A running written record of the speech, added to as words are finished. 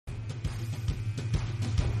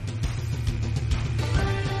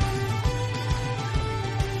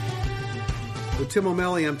With Tim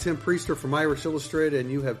O'Malley, I'm Tim Priester from Irish Illustrated,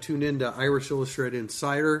 and you have tuned in to Irish Illustrated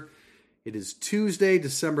Insider. It is Tuesday,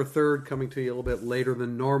 December 3rd, coming to you a little bit later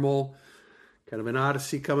than normal. Kind of an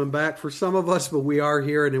odyssey coming back for some of us, but we are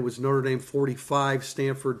here, and it was Notre Dame 45,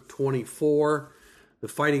 Stanford 24. The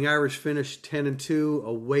Fighting Irish finished 10-2,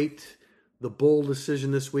 await the bowl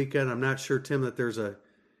decision this weekend. I'm not sure, Tim, that there's a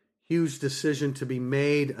huge decision to be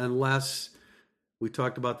made unless we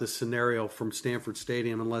talked about this scenario from Stanford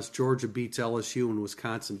Stadium, unless Georgia beats LSU and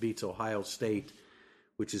Wisconsin beats Ohio State,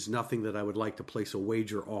 which is nothing that I would like to place a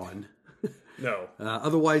wager on. No.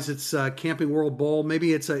 Otherwise, it's Camping World Bowl.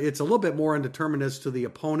 Maybe it's a little bit more undetermined as to the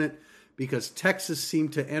opponent because Texas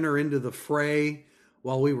seemed to enter into the fray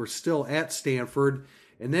while we were still at Stanford.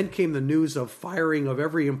 And then came the news of firing of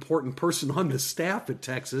every important person on the staff at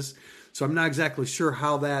Texas. So I'm not exactly sure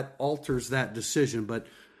how that alters that decision, but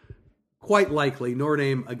quite likely Notre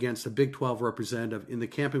Dame against a Big 12 representative in the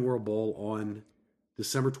Camping World Bowl on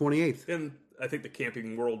December 28th. And I think the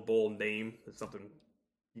Camping World Bowl name is something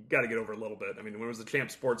you got to get over a little bit. I mean, when it was the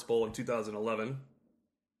Champ Sports Bowl in 2011,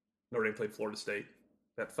 Notre Dame played Florida State.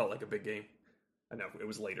 That felt like a big game. I know it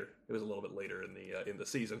was later. It was a little bit later in the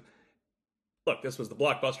season. Look, this was the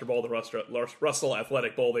Blockbuster Bowl, the Russell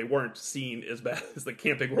Athletic Bowl. They weren't seen as bad as the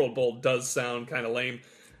Camping World Bowl does sound kind of lame.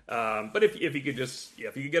 But if you could if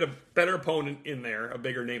you could get a better opponent in there, a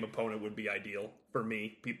bigger name opponent would be ideal for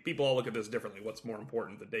me. People all look at this differently. What's more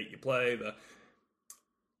important, the date you play,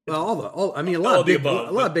 a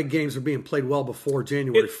lot of big games are being played well before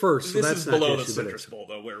January 1st. So this that's is not below the the issue, Citrus Bowl,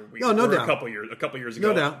 though, where we no were doubt. a couple years ago.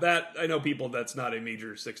 No doubt. That I know that's not a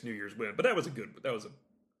major 6 New Year's win, but that was a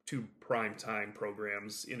 2 prime time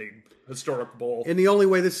programs in a historic bowl. And the only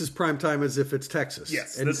way this is prime time is if it's Texas.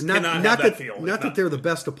 Yes, and this not that that they're the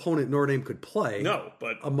best opponent Notre Dame could play. No,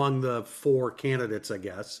 but among the 4 candidates, I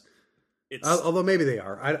guess. Although maybe they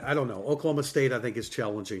are. I don't know. Oklahoma State, I think, is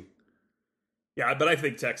challenging. Yeah, but I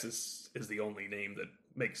think Texas is the only name that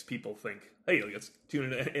makes people think, hey, let's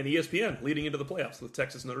tune in and ESPN leading into the playoffs with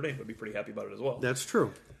Texas Notre Dame would be pretty happy about it as well. That's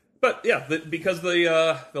true. But yeah, because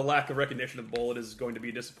the lack of recognition of the bowl, it is going to be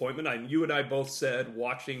a disappointment. You and I both said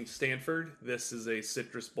watching Stanford, this is a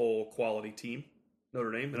Citrus Bowl quality team.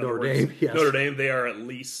 Notre Dame, yes. Notre Dame, they are at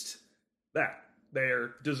least that. They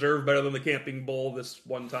deserve better than the Camping Bowl this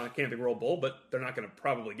one time, Camping World Bowl, but they're not going to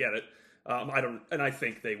probably get it. I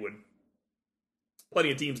think they would.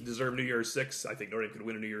 Plenty of teams deserve New Year's Six. I think Notre Dame could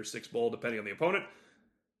win a New Year's Six bowl depending on the opponent,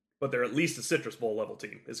 but they're at least a Citrus Bowl level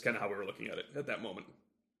team. Is kind of how we were looking at it at that moment.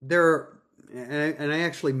 And I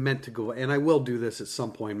actually meant to go, and I will do this at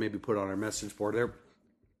some point, maybe put it on our message board.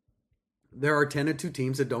 There are 10-2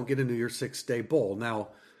 teams that don't get a New Year's Six Day Bowl. Now,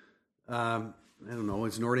 I don't know,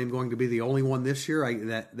 is Notre Dame going to be the only one this year?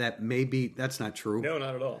 That may be, that's not true. No,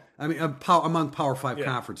 not at all. I mean, among Power 5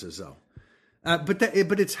 conferences, though. But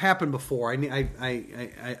it's happened before.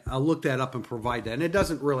 I'll look that up and provide that. And it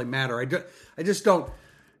doesn't really matter. I just don't.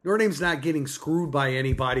 Notre Dame's not getting screwed by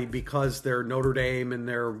anybody because they're Notre Dame and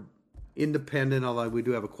they're independent, although we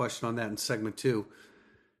do have a question on that in segment 2.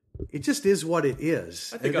 It just is what it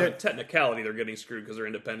is. I think on a technicality they're getting screwed because they're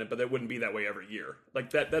independent, but that wouldn't be that way every year. Like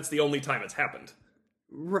that's the only time it's happened.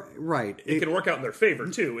 Right. It can work out in their favor,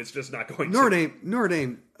 too. It's just not going to. Notre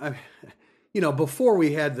Dame... before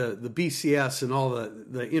we had the BCS and all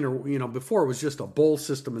the inner, before it was just a bowl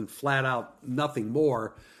system and flat out nothing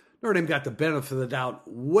more, Notre Dame got the benefit of the doubt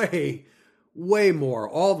way, way more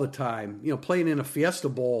all the time. Playing in a Fiesta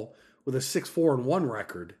Bowl with a 6-4-1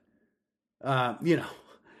 record,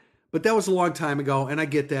 But that was a long time ago, and I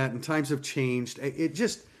get that, and times have changed.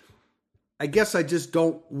 I guess I just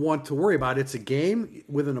don't want to worry about it. It's a game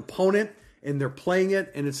with an opponent, and they're playing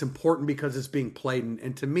it, and it's important because it's being played.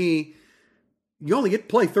 And to me, you only get to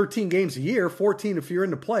play 13 games a year, 14 if you're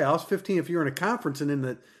in the playoffs, 15 if you're in a conference and in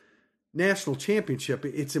the national championship.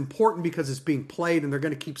 It's important because it's being played and they're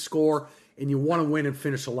going to keep score and you want to win and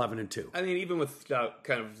finish 11-2. I mean, even without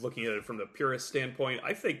kind of looking at it from the purist standpoint,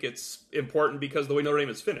 I think it's important because the way Notre Dame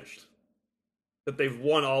is finished. That they've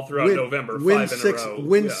won all throughout November, 5 in a row.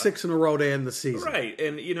 Win 6 in a row to end the season. Right,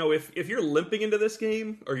 and if you're limping into this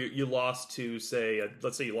game, or you lost to,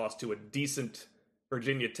 let's say you lost to a decent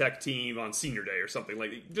Virginia Tech team on Senior Day or something,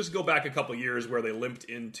 like just go back a couple years where they limped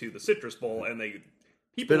into the Citrus Bowl and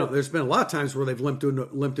there's been a lot of times where they've limped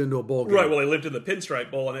into a bowl game. Right, well, they limped in the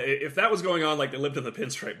Pinstripe Bowl, and if that was going on like they limped in the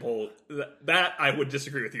Pinstripe Bowl, that I would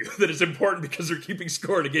disagree with you. That it's important because they're keeping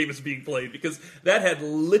score and a game is being played, because that had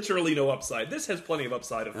literally no upside. This has plenty of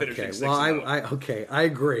upside of finishing 6-0. I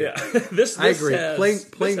agree. Yeah. I agree.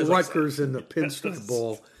 Playing Rutgers in the Pinstripe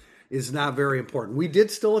Bowl is not very important. We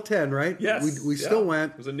did still attend, right? Yes. We still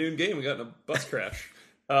went. It was a noon game. We got in a bus crash.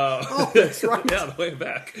 Oh, that's right. Yeah, the way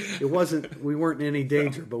back. It wasn't. We weren't in any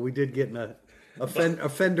danger, but we did get in a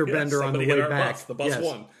fender bender on the way back. The bus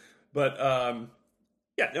won. But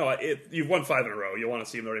you've won 5 in a row. You want to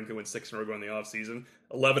see if Notre Dame can win 6 in a row in the offseason.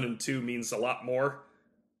 11-2 means a lot more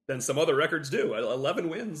than some other records do. 11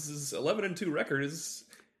 wins is 11-2 record is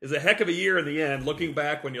a heck of a year in the end. Looking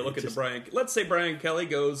back, when you look at the Brian, let's say Brian Kelly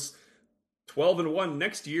goes 12-1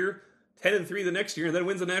 next year, 10-3 the next year, and then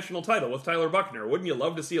wins a national title with Tyler Buchner. Wouldn't you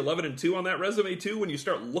love to see 11-2 on that resume too? When you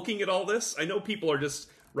start looking at all this, I know people are just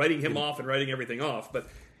writing him off and writing everything off, but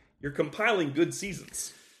you're compiling good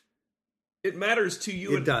seasons. It matters to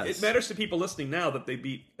you. It does. It matters to people listening now that they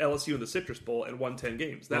beat LSU in the Citrus Bowl and won 10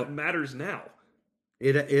 games. That matters now.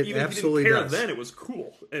 It Even absolutely if you didn't care does. then, it was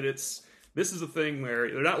cool. And this is a thing where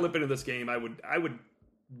they're not limping in this game. I would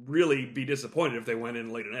really be disappointed if they went in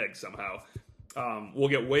and laid an egg somehow. We'll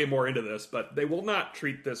get way more into this, but they will not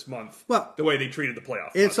treat this month the way they treated the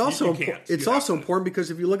playoff. It's also you important because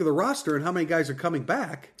if you look at the roster and how many guys are coming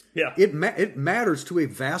back, yeah, it matters to a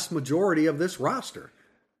vast majority of this roster.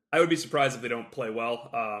 I would be surprised if they don't play well.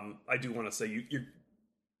 I do want to say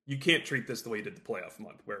you can't treat this the way you did the playoff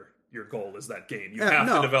month, where your goal is that game. You have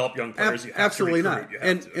to develop young players. You have absolutely to not.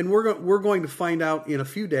 recruit. And we're going to find out in a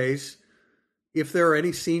few days if there are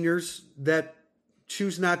any seniors that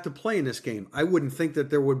choose not to play in this game. I wouldn't think that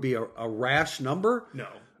there would be a rash number. No,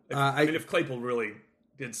 if Claypool really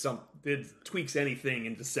did tweaks anything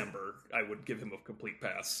in December, I would give him a complete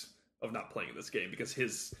pass of not playing in this game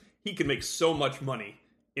because he can make so much money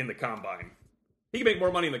in the combine. He can make more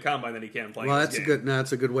money in the combine than he can playing. Well,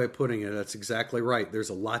 that's a good way of putting it. That's exactly right. There's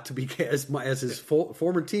a lot to be as his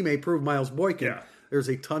former teammate proved, Miles Boykin. Yeah. There's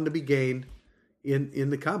a ton to be gained in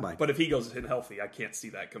the combine. But if he goes in healthy, I can't see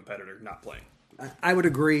that competitor not playing. I would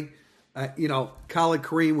agree. Khalid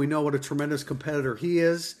Kareem, we know what a tremendous competitor he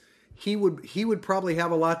is. He would probably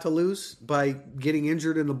have a lot to lose by getting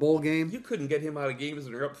injured in the bowl game. You couldn't get him out of games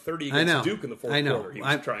and they're up 30 against Duke in the fourth quarter. He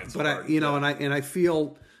was trying so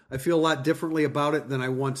hard. I feel a lot differently about it than I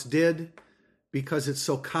once did because it's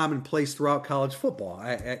so commonplace throughout college football.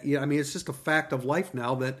 I mean, it's just a fact of life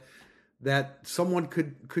now that someone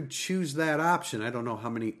could choose that option. I don't know how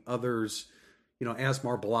many others,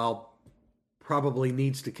 Asmar Bilal probably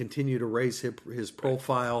needs to continue to raise his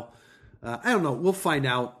profile. I don't know. We'll find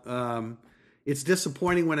out. It's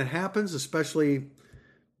disappointing when it happens, especially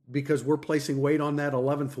because we're placing weight on that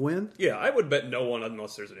 11th win. Yeah, I would bet no one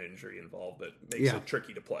unless there's an injury involved that makes it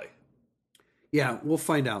tricky to play. Yeah, we'll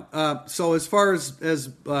find out. So as far as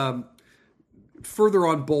further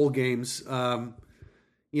on bowl games, the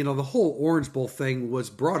whole Orange Bowl thing was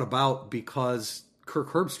brought about because Kirk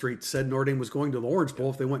Herbstreit said Notre Dame was going to the Orange Bowl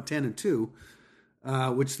if they went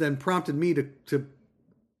 10-2, which then prompted me to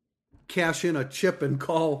cash in a chip and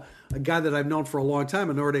call a guy that I've known for a long time,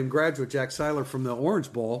 a Notre Dame graduate, Jack Seiler from the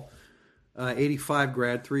Orange Bowl, 85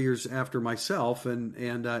 grad, 3 years after myself,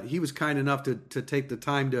 and he was kind enough to take the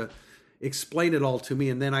time to explain it all to me,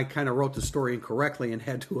 and then I kind of wrote the story incorrectly and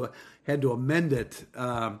had to amend it.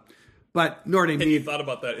 But Notre Dame. And you thought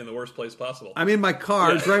about that in the worst place possible. I'm in my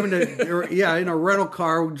car driving in a rental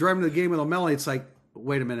car driving to the game with O'Malley. It's like,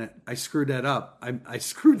 wait a minute, I screwed that up. I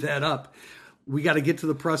screwed that up. We got to get to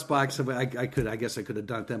the press box. I guess I could have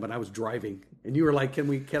done it then, but I was driving, and you were like,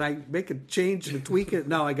 "Can I make a change and tweak it?"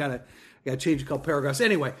 No, I got to change a couple paragraphs.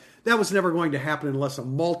 Anyway, that was never going to happen unless a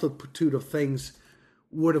multitude of things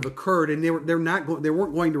would have occurred, and they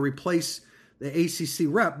weren't going to replace the ACC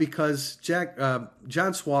rep because John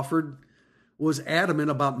Swofford was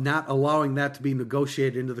adamant about not allowing that to be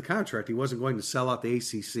negotiated into the contract. He wasn't going to sell out the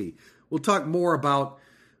ACC. We'll talk more about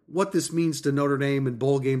what this means to Notre Dame and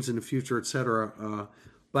bowl games in the future, et cetera.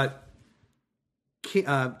 But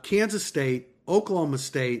Kansas State, Oklahoma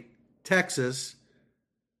State, Texas,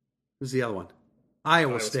 who's the other one?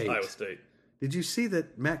 Iowa State. Iowa State. Did you see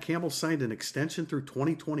that Matt Campbell signed an extension through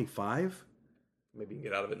 2025? Maybe you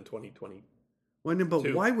can get out of it in 2020. Well,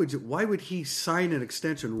 but why would he sign an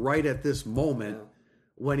extension right at this moment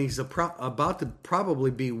when he's about to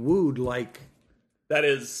probably be wooed like... That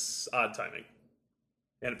is odd timing.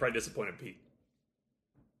 And it probably disappointed Pete.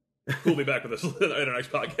 We'll be back with us in our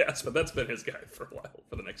next podcast, but that's been his guy for a while,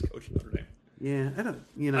 for the next coach of Notre Dame. Yeah, I don't,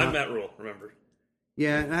 I'm Matt Rule, remember.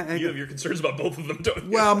 Yeah. You have your concerns about both of them, don't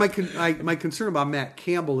you? Well, my concern about Matt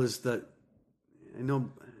Campbell is just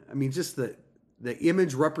the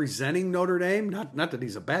image representing Notre Dame. Not that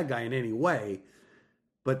he's a bad guy in any way,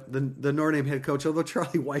 but the Notre Dame head coach, although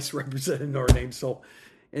Charlie Weiss represented Notre Dame, so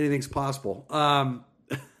anything's possible.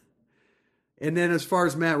 And then as far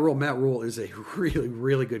as Matt Rule is a really,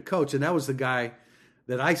 really good coach. And that was the guy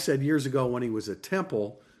that I said years ago when he was at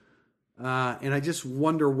Temple, And I just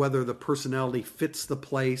wonder whether the personality fits the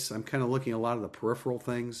place. I'm kind of looking at a lot of the peripheral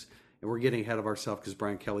things, and we're getting ahead of ourselves because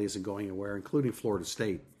Brian Kelly isn't going anywhere, including Florida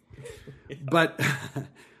State. Yeah.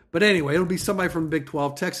 But anyway, it'll be somebody from the Big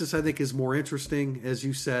 12. Texas, I think, is more interesting. As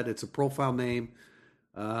you said, it's a profile name.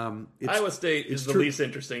 Iowa State is the least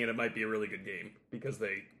interesting, and it might be a really good game because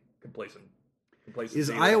they complacent. Is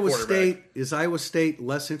Iowa State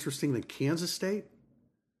less interesting than Kansas State?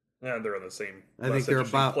 Yeah, they're on the same. I think they're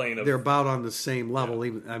about on the same level.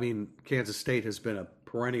 Yeah. Even I mean, Kansas State has been a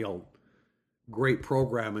perennial great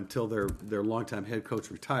program until their longtime head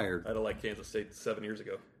coach retired. I'd have liked Kansas State 7 years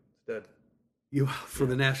ago instead. For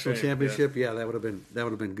the national championship, yeah, that would have been good. That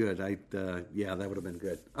would have been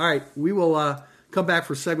good. All right, we will come back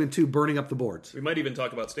for segment 2, burning up the boards. We might even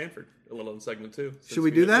talk about Stanford a little in segment 2. Should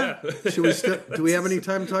we do that? Yeah. Should we? Do we have any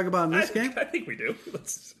time to talk about in this game? I think we do.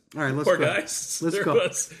 All right, let's poor go. Guys. Let's go.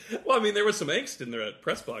 There was some angst in there at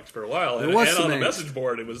press box for a while, and on the message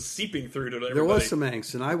board, it was seeping through to everybody. There was some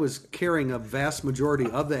angst, and I was carrying a vast majority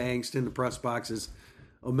of the angst in the press boxes.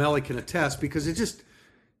 O'Malley can attest because it just.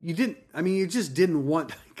 You just didn't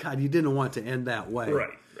want. God, you didn't want to end that way. Right.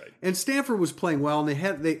 And Stanford was playing well, and they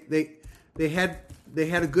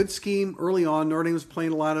had a good scheme early on. Notre Dame was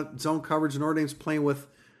playing a lot of zone coverage. Notre Dame was playing with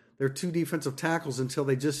their 2 defensive tackles until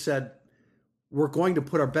they just said, "We're going to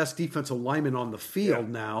put our best defensive lineman on the field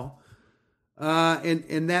now,"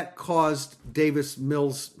 and that caused Davis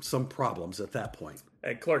Mills some problems at that point.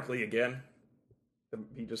 And Clark Lee again,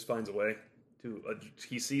 he just finds a way to.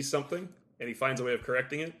 He sees something. And he finds a way of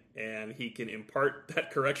correcting it, and he can impart that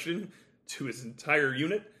correction to his entire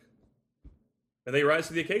unit, and they rise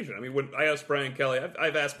to the occasion. I mean, when I asked Brian Kelly,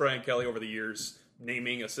 I've asked Brian Kelly over the years,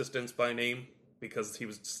 naming assistants by name, because he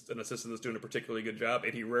was an assistant that's doing a particularly good job,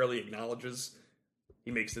 and he rarely acknowledges. He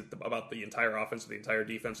makes it about the entire offense, the entire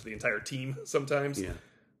defense, the entire team sometimes. Yeah.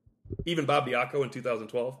 Even Bob Diaco in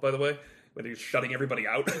 2012, by the way, when he was shutting everybody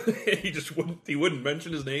out, he wouldn't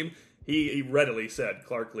mention his name. He readily said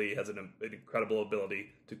Clark Lee has an incredible ability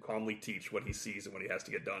to calmly teach what he sees and what he has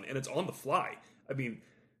to get done, and it's on the fly. I mean,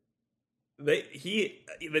 he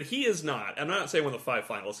is not. I'm not saying one of the 5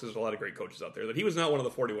 finalists, because there's a lot of great coaches out there. That he was not one of the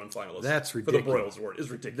 41 finalists. That's ridiculous. For the Broyles Award is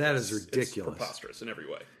ridiculous. That is ridiculous. It's preposterous in every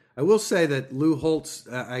way. I will say that Lou Holtz.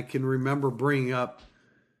 I can remember bringing up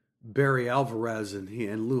Barry Alvarez, and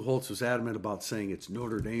Lou Holtz was adamant about saying it's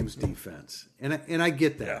Notre Dame's defense, and I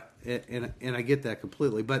get that, and I get that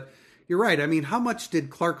completely, but. You're right. I mean, how much did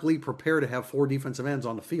Clark Lee prepare to have 4 defensive ends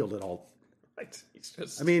on the field at all? Right.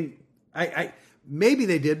 I mean, I maybe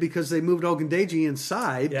they did because they moved Ogundeji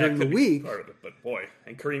inside during the week. Part of it, but boy,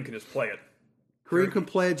 and Kareem can just play it. Kareem can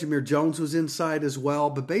play it. Jameer Jones was inside as well,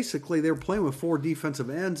 but basically they were playing with 4 defensive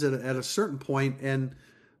ends at a certain point, and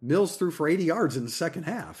Mills threw for 80 yards in the second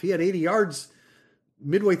half. He had 80 yards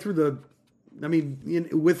midway through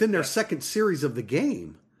within their second series of the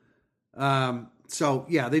game. So,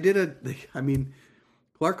 yeah, they did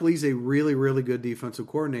Clark Lee's a really, really good defensive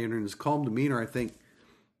coordinator, and his calm demeanor, I think,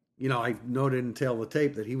 I noted in Tail of the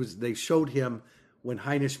Tape that they showed him when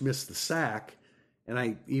Heinisch missed the sack, and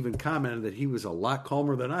I even commented that he was a lot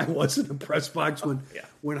calmer than I was in the press box when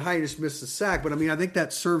Heinisch missed the sack. But, I think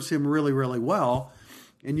that serves him really, really well,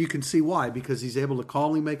 and you can see why, because he's able to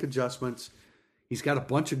calmly make adjustments. He's got a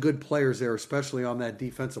bunch of good players there, especially on that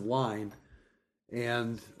defensive line,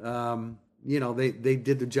 and they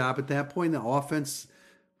did the job at that point. The offense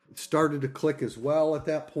started to click as well at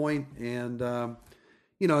that point. And,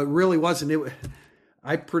 it really wasn't.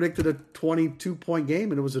 I predicted a 22-point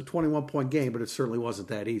game, and it was a 21-point game, but it certainly wasn't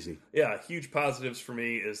that easy. Yeah, huge positives for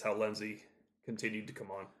me is how Lindsey continued to come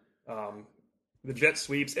on. The jet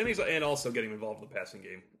sweeps, and also getting involved in the passing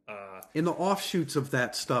game. In the offshoots of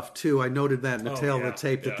that stuff, too, I noted that in the tail of the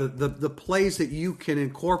tape, that the plays that you can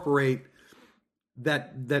incorporate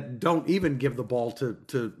that don't even give the ball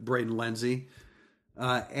to Braden Lindsey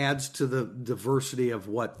adds to the diversity of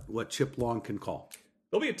what Chip Long can call.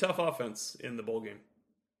 There'll be a tough offense in the bowl game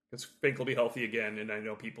because Fink will be healthy again, and I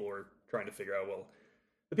know people are trying to figure out, well,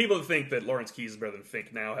 the people that think that Lawrence Keys is better than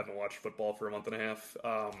Fink now haven't watched football for a month and a half.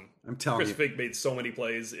 I'm telling you, Chris Fink made so many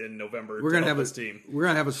plays in November. We're gonna have this team. We're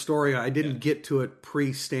gonna have a story. I didn't get to it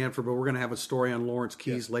pre-Stanford, but we're gonna have a story on Lawrence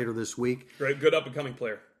Keys later this week. Great, good up and coming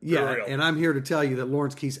player. Yeah, and I'm here to tell you that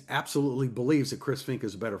Lawrence Keys absolutely believes that Chris Fink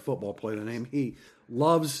is a better football player than him. He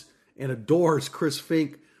loves and adores Chris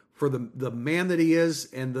Fink for the man that he is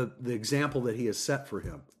and the example that he has set for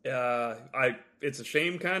him. It's a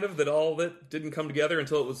shame, kind of, that all that didn't come together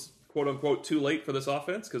until it was, quote-unquote, too late for this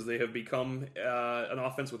offense, because they have become an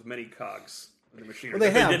offense with many cogs. the machinery.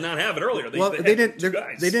 Well, they did not have it earlier. They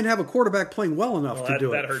didn't have a quarterback playing well enough to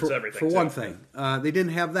do that it. Hurts everything, for one thing. They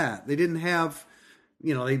didn't have that. They didn't have,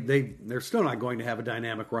 they're still not going to have a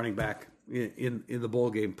dynamic running back in the bowl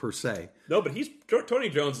game per se. No, but Tony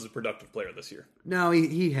Jones is a productive player this year. No,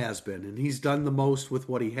 he has been, and he's done the most with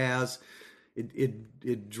what he has.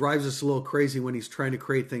 It drives us a little crazy when he's trying to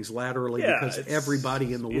create things laterally because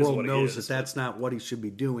everybody in the world knows that's not what he should be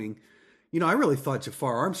doing. I really thought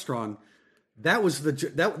Jafar Armstrong, that was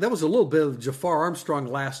that was a little bit of Jafar Armstrong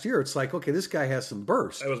last year. It's like, okay, this guy has some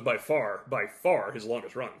burst. That was by far his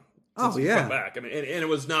longest run. Oh yeah, back. I mean, and it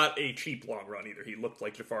was not a cheap long run either. He looked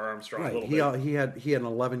like Jafar Armstrong a little bit. He had an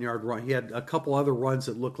 11-yard run. He had a couple other runs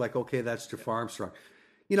that looked like, okay, that's Jafar Armstrong.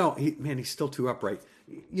 He's still too upright.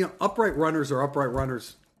 Upright runners are upright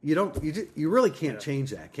runners. You really can't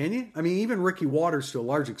change that, can you? I mean, even Ricky Waters, to a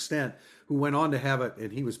large extent, who went on to have it,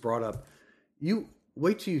 and he was brought up. You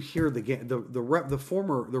wait till you hear the game, the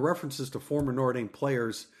references to former Notre Dame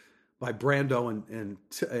players by Brando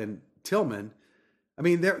and Tillman. I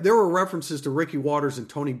mean, there were references to Ricky Waters and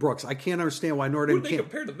Tony Brooks. I can't understand why Notre Dame can't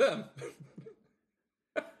compare to them.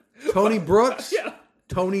 Tony Brooks,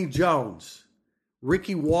 Tony Jones,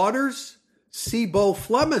 Ricky Waters, Sebo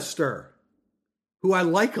Flemister, who I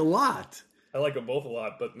like a lot. I like them both a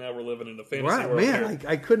lot, but now we're living in the fantasy world. Man,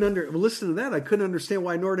 I couldn't listen to that. I couldn't understand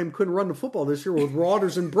why Notre Dame couldn't run the football this year with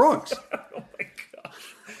Waters and Brooks. Oh my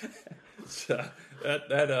gosh,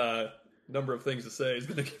 that number of things to say is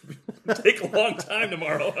going to take a long time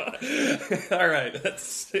tomorrow. All right,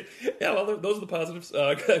 those are the positives.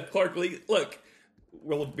 Clark, look,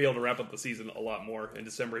 we'll be able to wrap up the season a lot more in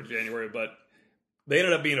December and January, but they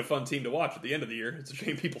ended up being a fun team to watch at the end of the year. It's a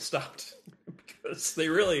shame people stopped because they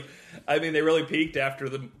really peaked after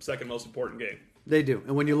the second most important game. They do.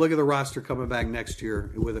 And when you look at the roster coming back next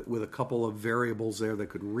year with a couple of variables there that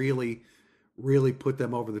could really, really put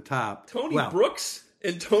them over the top. Tony Brooks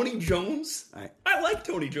and Tony Jones. I like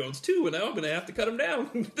Tony Jones too, and now I'm going to have to cut him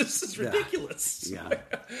down. This is ridiculous.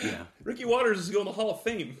 Yeah. Ricky Waters is going to the Hall of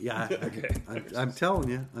Fame. Yeah. Okay. I'm telling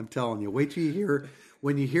you. Wait till you hear.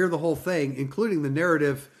 When you hear the whole thing, including the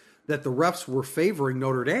narrative that the refs were favoring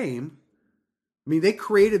Notre Dame, I mean, they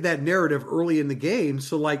created that narrative early in the game.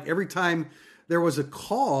 So, like, every time there was a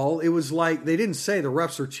call, it was like they didn't say the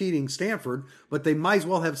refs are cheating Stanford, but they might as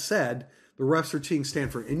well have said the refs are cheating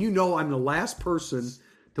Stanford. And I'm the last person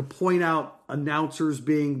to point out announcers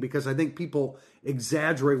because I think people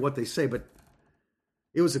exaggerate what they say, but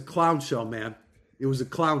it was a clown show, man. It was a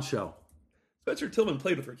clown show. Spencer Tillman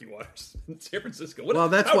played with Ricky Waters in San Francisco.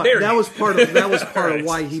 That was part of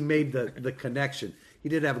why he made the connection. He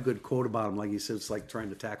did have a good quote about him, like he said, it's like trying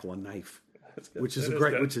to tackle a knife, which is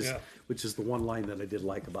the one line that I did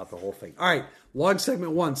like about the whole thing. All right, long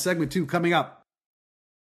segment 1, segment 2 coming up.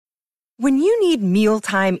 When you need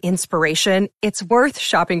mealtime inspiration, it's worth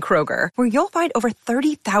shopping Kroger, where you'll find over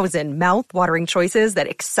 30,000 mouth-watering choices that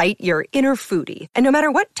excite your inner foodie. And no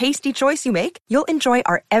matter what tasty choice you make, you'll enjoy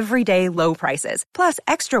our everyday low prices, plus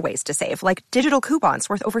extra ways to save, like digital coupons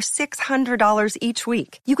worth over $600 each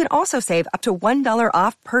week. You can also save up to $1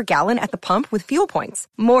 off per gallon at the pump with fuel points.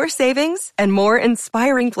 More savings and more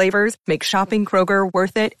inspiring flavors make shopping Kroger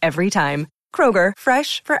worth it every time. Kroger,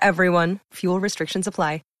 fresh for everyone. Fuel restrictions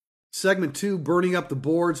apply. Segment 2, burning up the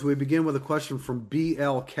boards. We begin with a question from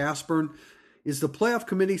B.L. Caspern. Is the playoff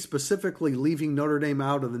committee specifically leaving Notre Dame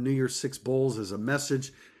out of the New Year's Six Bowls as a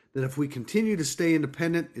message that if we continue to stay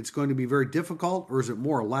independent, it's going to be very difficult, or is it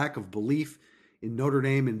more a lack of belief in Notre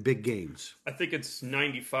Dame in big games? I think it's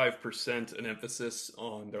 95% an emphasis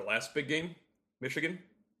on their last big game, Michigan,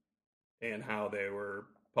 and how they were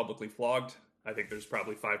publicly flogged. I think there's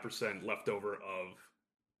probably 5% left over of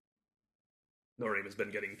Notre Dame has been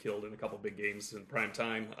getting killed in a couple big games in prime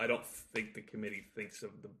time. I don't think the committee thinks of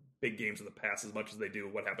the big games of the past as much as they do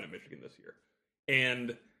what happened at Michigan this year.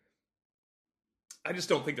 And I just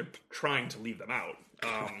don't think they're trying to leave them out.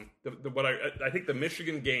 I think the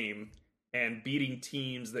Michigan game and beating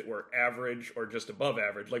teams that were average or just above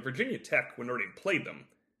average, like Virginia Tech when Notre Dame played them,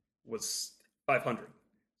 was 500.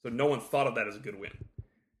 So no one thought of that as a good win.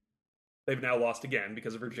 They've now lost again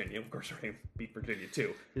because of Virginia. Of course, Notre Dame beat Virginia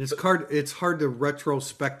too. And it's hard to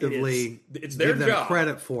retrospectively it's their give them job.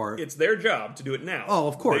 credit for. It's their job to do it now. Oh,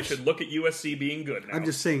 of course. They should look at USC being good now. I'm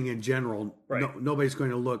just saying in general, right. Nobody's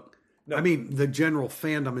going to look. No. I mean, the general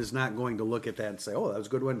fandom is not going to look at that and say, "Oh, that was a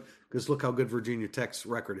good one," because look how good Virginia Tech's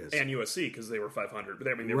record is. And USC, because they were 500. But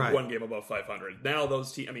they were one game above 500. Now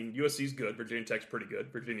those teams. I mean, USC's good. Virginia Tech's pretty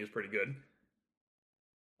good. Virginia's pretty good.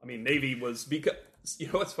 I mean, Navy was because you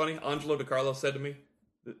know what's funny? Angelo DiCarlo said to me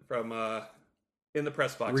from in the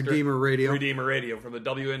press box, Redeemer Radio from the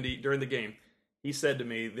WND during the game. He said to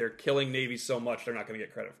me, they're killing Navy so much they're not going to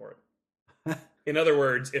get credit for it. In other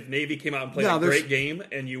words, if Navy came out and played a great game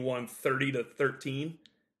and you won 30-13,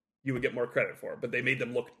 you would get more credit for it. But they made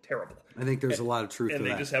them look terrible. I think there's a lot of truth to that.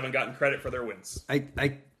 And they just haven't gotten credit for their wins.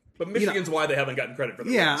 But Michigan's why they haven't gotten credit for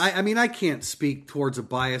their wins. I mean, I can't speak towards a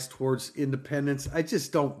bias towards independence. I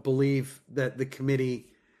just don't believe that the committee...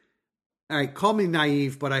 All right, call me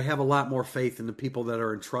naive, but I have a lot more faith in the people that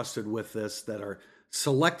are entrusted with this, that are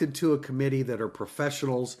selected to a committee, that are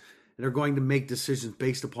professionals, and are going to make decisions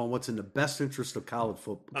based upon what's in the best interest of college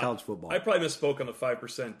football. I probably misspoke on the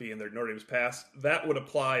 5% being their Notre Dame's pass. That would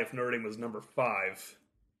apply if Notre Dame was number 5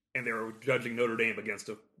 and they were judging Notre Dame against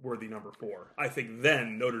a worthy number 4. I think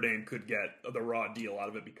then Notre Dame could get the raw deal out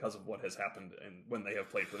of it because of what has happened and when they have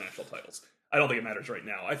played for national titles. I don't think it matters right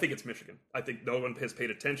now. I think it's Michigan. I think no one has paid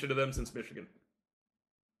attention to them since Michigan.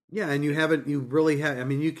 Yeah, and you really have. I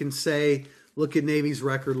mean, you can say, look at Navy's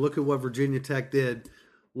record, look at what Virginia Tech did,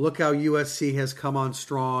 look how USC has come on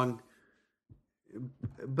strong.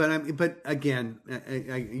 But again,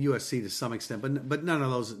 USC to some extent, but none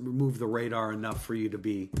of those move the radar enough for you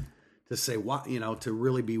to say what, to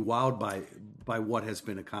really be wowed by what has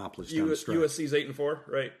been accomplished. USC's 8-4,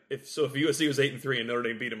 right? If USC was 8-3 and Notre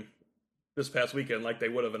Dame beat them this past weekend, like they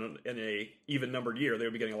would have in a even numbered year, they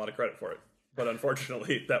would be getting a lot of credit for it. But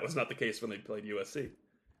unfortunately, that was not the case when they played USC.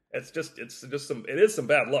 It is some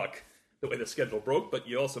bad luck the way the schedule broke, but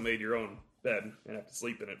you also made your own bed and have to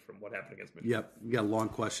sleep in it from what happened against Michigan. Yep, you got a long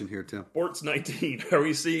question here, Tim. Sports 19. Are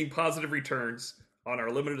we seeing positive returns on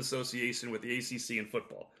our limited association with the ACC in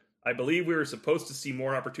football? I believe we were supposed to see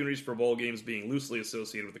more opportunities for bowl games being loosely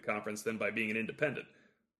associated with the conference than by being an independent.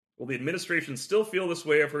 Will the administration still feel this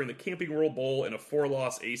way after in the Camping World Bowl and a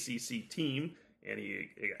 4-loss ACC team, and he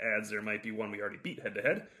adds there might be one we already beat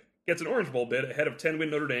head-to-head, gets an Orange Bowl bid ahead of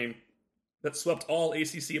 10-win Notre Dame that swept all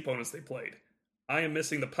ACC opponents they played? I am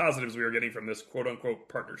missing the positives we are getting from this quote-unquote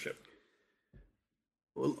partnership.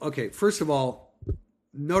 Well, okay, first of all,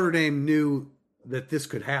 Notre Dame knew that this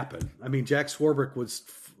could happen. I mean, Jack Swarbrick was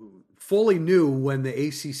fully knew when the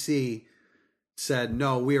ACC said,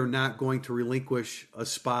 no, we are not going to relinquish a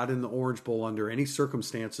spot in the Orange Bowl under any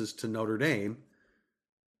circumstances to Notre Dame.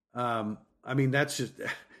 I mean, that's just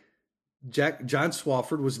John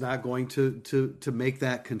Swofford was not going to make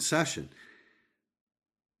that concession.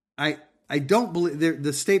 I don't believe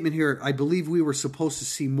the statement here. I believe we were supposed to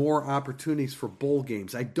see more opportunities for bowl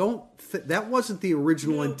games. I don't. That wasn't the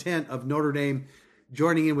original intent of Notre Dame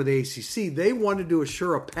joining in with the ACC. They wanted to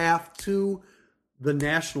assure a path to the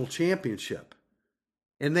national championship,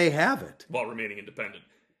 and they have it while remaining independent.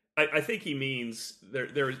 I think he means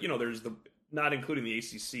there's the not including the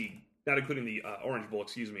ACC, not including the Orange Bowl.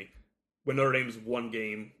 Excuse me. When Notre Dame's one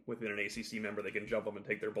game within an ACC member, they can jump them and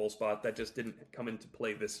take their bowl spot. That just didn't come into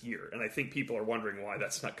play this year. And I think people are wondering why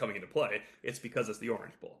that's not coming into play. It's because it's the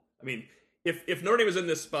Orange Bowl. I mean, if Notre Dame was in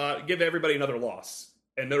this spot, give everybody another loss,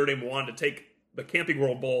 and Notre Dame wanted to take the Camping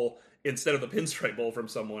World Bowl instead of the Pinstripe Bowl from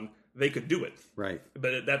someone, they could do it. Right.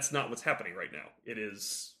 But that's not what's happening right now. It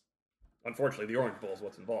is, unfortunately, the Orange Bowl is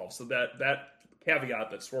what's involved. So that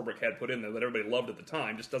caveat that Swarbrick had put in there that everybody loved at the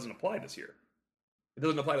time just doesn't apply this year. It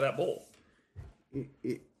doesn't apply to that bowl.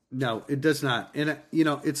 No, it does not. And,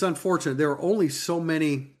 it's unfortunate. There are only so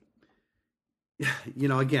many,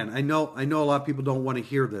 again, I know a lot of people don't want to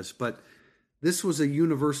hear this, but this was a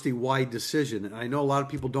university-wide decision. And I know a lot of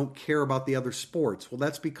people don't care about the other sports. Well,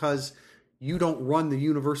 that's because you don't run the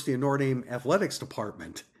University of Notre Dame athletics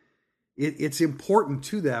department. It's important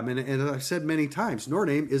to them. And as I've said many times, Notre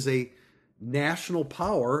Dame is a national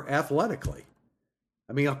power athletically.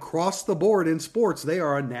 I mean, across the board in sports, they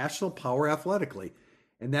are a national power athletically.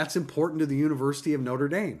 And that's important to the University of Notre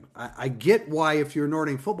Dame. I get why, if you're a Notre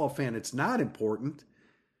Dame football fan, it's not important.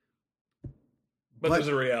 But there's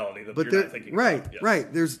a reality that you're not thinking right, about. Yes.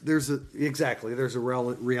 Right. There's a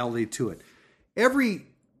reality to it.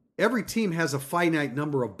 Every team has a finite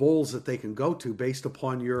number of bowls that they can go to based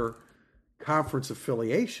upon your conference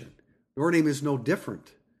affiliation. Notre Dame is no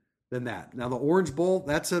different than that. Now, the Orange Bowl,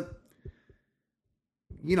 that's a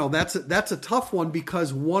tough one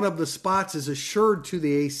because one of the spots is assured to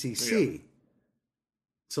the ACC. Yeah.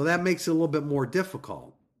 So that makes it a little bit more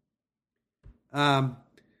difficult. Now,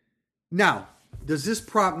 does this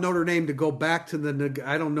prompt Notre Dame to go back to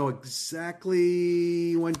I don't know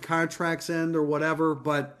exactly when contracts end or whatever,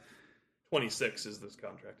 but 26 is this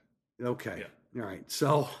contract. Okay. Yeah. All right.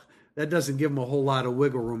 So that doesn't give them a whole lot of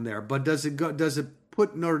wiggle room there, but does it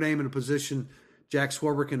put Notre Dame in a position, Jack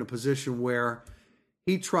Swarbrick in a position where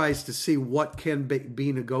he tries to see what can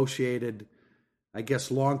be negotiated, I guess,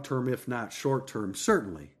 long-term, if not short-term,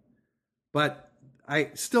 certainly. But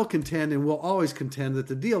I still contend and will always contend that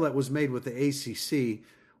the deal that was made with the ACC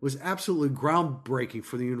was absolutely groundbreaking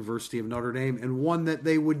for the University of Notre Dame and one that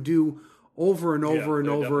they would do over and over and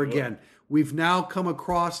over again. We've now come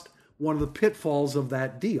across one of the pitfalls of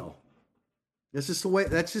that deal. That's just the way.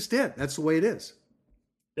 That's just it. That's the way it is.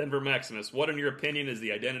 Denver Maximus, what in your opinion is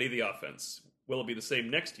the identity of the offense? Will it be the same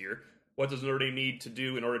next year? What does Notre Dame need to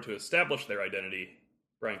do in order to establish their identity?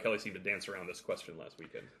 Brian Kelly seemed to dance around this question last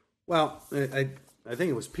weekend. Well, I think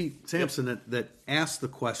it was Pete Sampson that asked the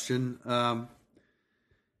question.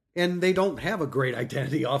 And they don't have a great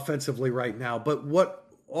identity offensively right now. But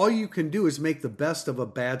all you can do is make the best of a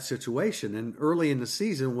bad situation. And early in the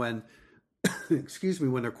season when,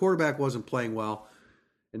 when their quarterback wasn't playing well,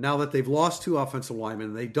 and now that they've lost 2 offensive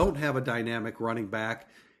linemen, they don't have a dynamic running back,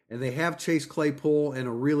 and they have Chase Claypool and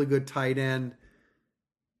a really good tight end,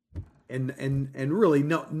 and really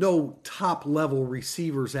no top level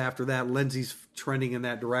receivers after that. Lindsey's trending in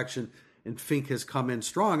that direction, and Fink has come in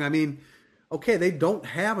strong. I mean, okay, they don't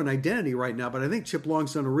have an identity right now, but I think Chip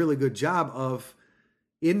Long's done a really good job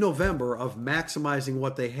in November of maximizing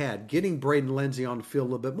what they had, getting Braden Lindsey on the field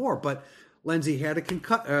a little bit more. But Lindsey had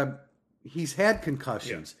he's had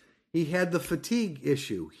concussions. Yeah. He had the fatigue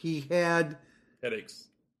issue. He had headaches.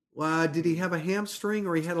 Did he have a hamstring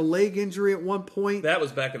or he had a leg injury at one point? That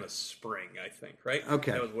was back in the spring, I think, right?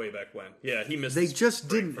 Okay. That was way back when. Yeah, he missed. They just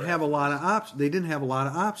didn't have a lot of options. They didn't have a lot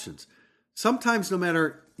of options. Sometimes, no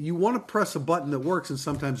matter, you want to press a button that works, and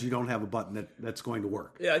sometimes you don't have a button that's going to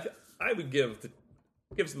work. Yeah, I would give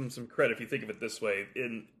them some credit if you think of it this way.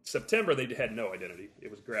 In September, they had no identity.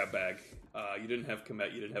 It was grab bag. You didn't have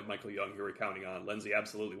Komet. You didn't have Michael Young, who you were counting on. Lindsey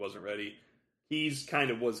absolutely wasn't ready. He's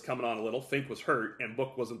kind of was coming on a little. Fink was hurt, and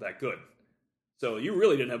Book wasn't that good. So you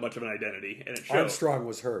really didn't have much of an identity, and it showed. Armstrong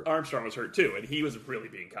was hurt. Armstrong was hurt, too, and he was really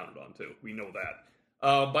being counted on, too. We know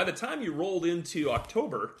that. By the time you rolled into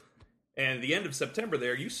October and the end of September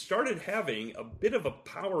there, you started having a bit of a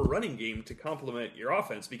power running game to complement your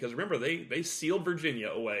offense, because remember, they sealed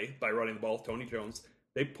Virginia away by running the ball with Tony Jones.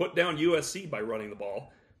 They put down USC by running the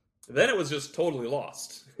ball. Then it was just totally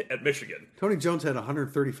lost at Michigan. Tony Jones had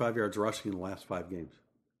 135 yards rushing in the last 5 games.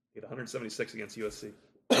 He had 176 against USC.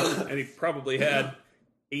 And he probably had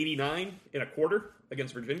 89 in a quarter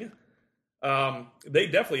against Virginia. They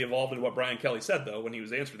definitely evolved into what Brian Kelly said, though, when he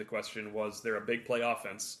was answering the question, was they're a big play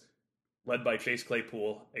offense led by Chase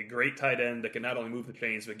Claypool, a great tight end that can not only move the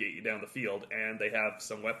chains but get you down the field, and they have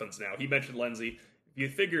some weapons now. He mentioned Lindsey. If you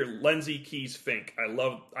figure Lindsey, Keys, Fink,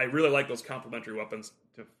 I really like those complementary weapons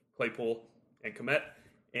to Claypool and Komet,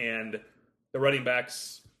 and the running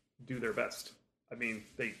backs do their best. I mean,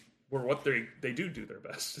 they do their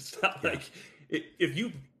best. It's not like if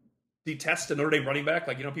you detest a Notre Dame running back,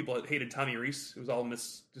 like, people that hated Tommy Rees, who was all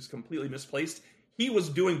just completely misplaced. He was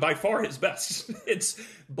doing by far his best. It's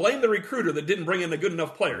blame the recruiter that didn't bring in the good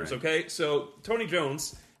enough players. Right. Okay, so Tony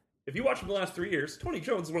Jones, if you watch him the last 3 years, Tony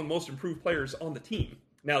Jones is one of the most improved players on the team.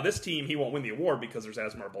 Now, this team, he won't win the award because there's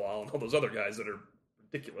Asmar Bilal and all those other guys that are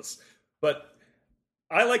ridiculous. But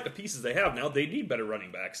I like the pieces they have now. They need better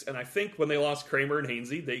running backs. And I think when they lost Kramer and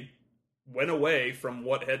Hainsey, they went away from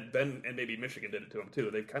what had been, and maybe Michigan did it to them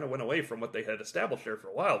too, they kind of went away from what they had established there for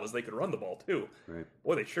a while, was they could run the ball too. Right.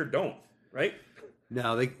 Boy, they sure don't, right?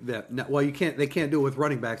 No, they can't do it with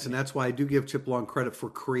running backs, and that's why I do give Chip Long credit for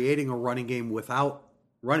creating a running game without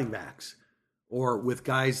running backs, or with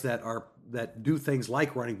guys that do things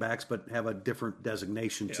like running backs but have a different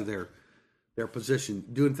designation to their position.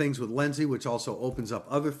 Doing things with Lindsey, which also opens up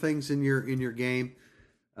other things in your game.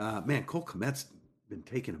 Cole Kmet's been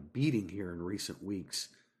taking a beating here in recent weeks.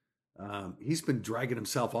 He's been dragging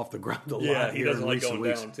himself off the ground a lot. Yeah, he doesn't like going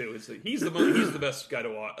weeks. down too. He's the best guy to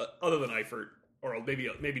watch, other than Eifert, or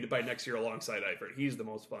maybe by next year alongside Eifert. He's the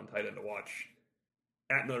most fun tight end to watch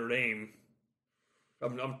at Notre Dame.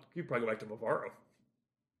 You probably go back to Bavaro.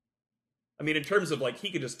 I mean, in terms of he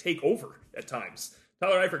could just take over at times.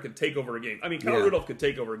 Tyler Eifert could take over a game. I mean, Kyle Rudolph could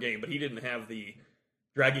take over a game, but he didn't have the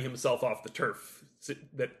dragging himself off the turf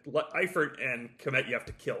that Eifert and Komet you have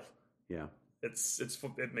to kill. Yeah,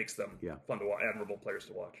 it makes them fun to watch, admirable players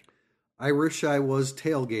to watch. I wish I was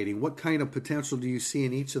tailgating. What kind of potential do you see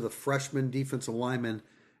in each of the freshman defensive linemen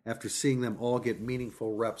after seeing them all get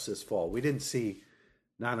meaningful reps this fall? We didn't see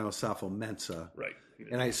Nana Osafo-Mensah, right?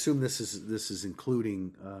 And I assume this is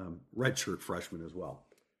including redshirt freshmen as well.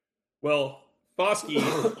 Well,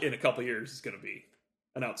 Foskey in a couple of years is going to be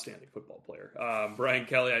an outstanding football player. Brian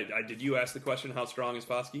Kelly, did you ask the question, how strong is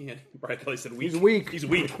Foskey? And Brian Kelly said weak. He's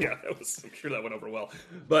weak. Yeah, I'm sure that went over well.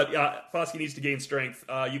 But Foskey needs to gain strength.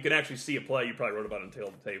 You can actually see a play, you probably wrote about it in Tail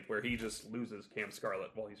of the Tape, where he just loses Cam Scarlett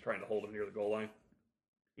while he's trying to hold him near the goal line.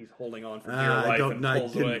 he's holding on for dear life and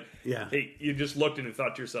pulls away. Yeah. Hey, you just looked and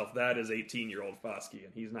thought to yourself, that is 18-year-old Foskey,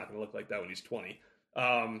 and he's not going to look like that when he's 20.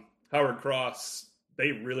 Howard Cross,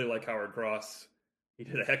 they really like Howard Cross. He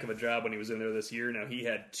did a heck of a job when he was in there this year. Now, he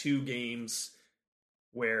had 2 games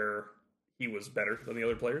where he was better than the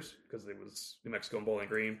other players because it was New Mexico and Bowling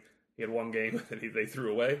Green. He had 1 game that they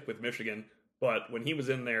threw away with Michigan. But when he was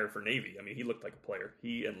in there for Navy, I mean, he looked like a player.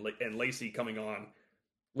 He and Lacey coming on.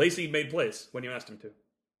 Lacey made plays when you asked him to.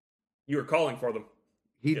 You were calling for them.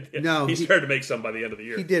 He started to make some by the end of the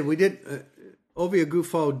year. He did. We did. Ovie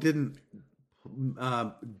Oghoufo did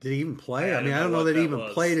he even play? I don't know that he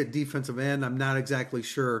even played at defensive end. I'm not exactly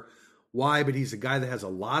sure why, but he's a guy that has a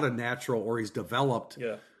lot of natural, or he's developed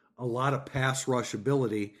a lot of pass rush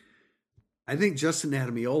ability. I think Justin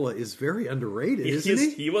Adamiola is very underrated, isn't he?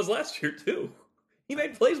 He was last year too. He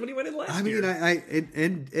made plays when he went in last year.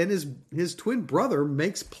 And his twin brother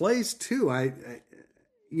makes plays too. I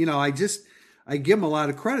give him a lot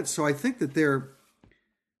of credit. So I think that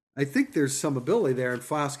there's some ability there. And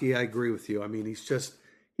Foskey, I agree with you. I mean,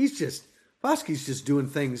 Foskey's just doing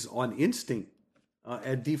things on instinct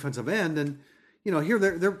at defensive end. And here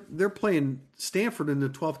they're playing Stanford in the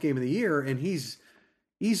 12th game of the year, and he's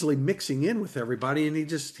easily mixing in with everybody, and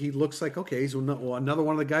he looks like, okay, he's another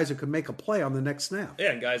one of the guys that could make a play on the next snap.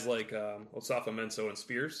 Yeah, and guys like Osafa Menso and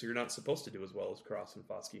Spears, you're not supposed to do as well as Cross and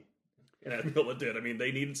Foskey. And Adamiola did. I mean,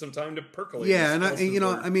 they needed some time to percolate. Yeah, and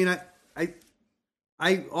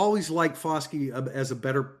I always like Foskey as a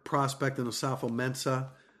better prospect than Osafa Mensah.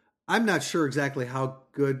 I'm not sure exactly how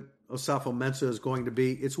good Osafa Mensah is going to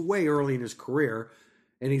be. It's way early in his career.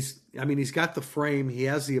 And he's got the frame. He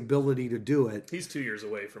has the ability to do it. He's 2 years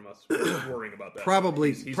away from us worrying about that.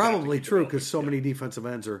 Probably true, because so many defensive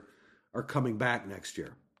ends are coming back next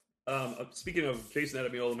year. Speaking of Jason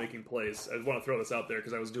Adamiola making plays, I want to throw this out there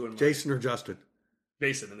because I was doing Jason or Justin?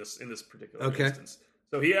 Jason in this particular instance.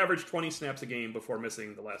 So he averaged 20 snaps a game before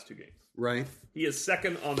missing the last 2 games. Right. He is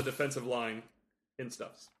second on the defensive line in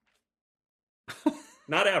stuffs.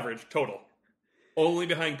 Not average, total. Only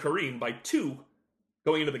behind Kareem by 2.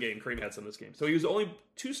 Going into the game, Kareem had some this game. So he was only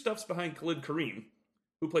 2 stuffs behind Khalid Kareem,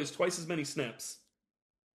 who plays twice as many snaps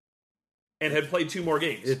and had played 2 more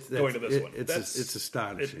games going to this one. It's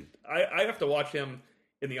astonishing. I have to watch him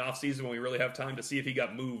in the offseason when we really have time to see if he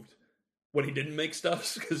got moved when he didn't make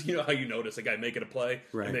stuffs, because you know how you notice a guy making a play,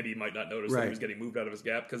 right, and maybe you might not notice that he was getting moved out of his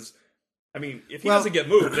gap, because I mean, if he doesn't get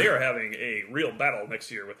moved, they are having a real battle next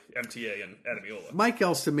year with MTA and Adamiola. Mike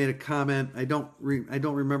Elston made a comment. I don't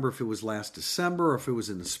remember if it was last December or if it was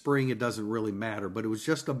in the spring. It doesn't really matter. But it was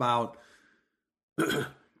just about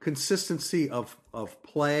consistency of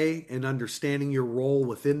play and understanding your role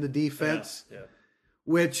within the defense,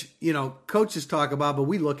 which, coaches talk about, but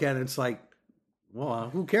we look at it, it's like, well,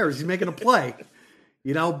 who cares? He's making a play,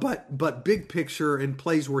 but big picture in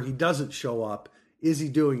plays where he doesn't show up, is he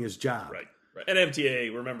doing his job? Right. And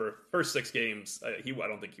MTA, remember, first 6 games, I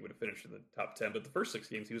don't think he would have finished in the top 10, but the first 6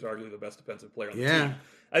 games, he was arguably the best defensive player on the team.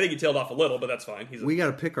 I think he tailed off a little, but that's fine. We got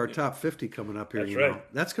to pick our top 50 coming up here.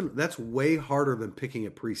 That's right. That's way harder than picking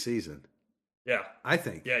it preseason. Yeah. I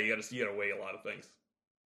think. Yeah, you got to weigh a lot of things.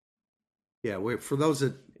 Yeah, for those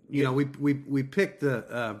that, we picked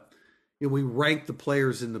we ranked the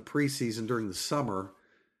players in the preseason during the summer.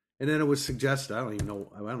 And then it was suggested, I don't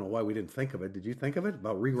know why we didn't think of it. Did you think of it?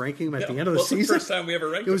 About re-ranking them at the end of the season? It was the first time we ever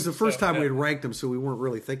ranked them. It was the first time we had ranked them, so we weren't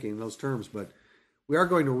really thinking in those terms. But we are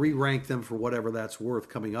going to re-rank them for whatever that's worth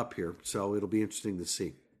coming up here. So it'll be interesting to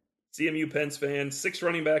see. CMU Pens fans, 6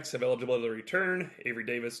 running backs have eligibility to return. Avery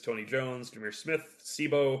Davis, Tony Jones, Jameer Smith,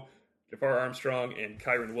 Sebo, Jafar Armstrong, and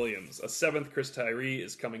Kyron Williams. A 7th, Chris Tyree,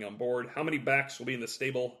 is coming on board. How many backs will be in the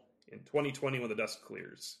stable in 2020 when the dust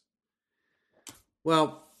clears?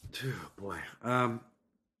 Well, boy,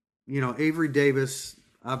 Avery Davis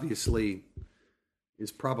obviously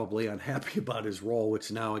is probably unhappy about his role,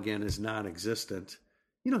 which now again is non-existent.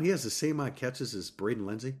 He has the same amount of catches as Braden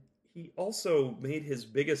Lindsey. He also made his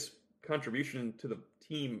biggest contribution to the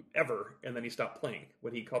team ever, and then he stopped playing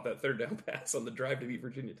when he caught that 3rd down pass on the drive to beat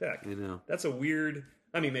Virginia Tech. I know. That's a weird.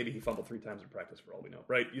 I mean, maybe he fumbled 3 times in practice for all we know,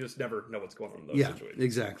 right? You just never know what's going on in those situations. Yeah,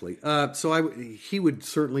 exactly. So he would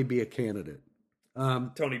certainly be a candidate.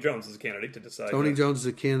 Tony Jones is a candidate to decide. Tony Jones is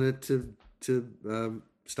a candidate to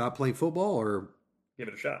stop playing football or give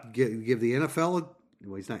it a shot. Give the NFL.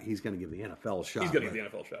 Well, he's not. He's going to give the NFL a shot. He's going to give the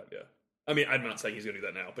NFL a shot. Yeah. I mean, I'm not saying he's going to do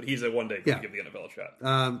that now, but he's one day going to give the NFL a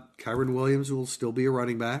shot. Kyron Williams will still be a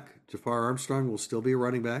running back. Jafar Armstrong will still be a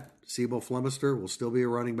running back. Sebo Flemister will still be a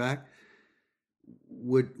running back.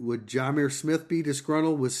 Would Jameer Smith be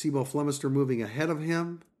disgruntled with Sebo Flemister moving ahead of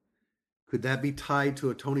him? Could that be tied to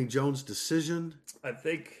a Tony Jones decision? I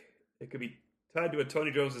think it could be tied to a Tony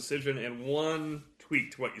Jones decision, and one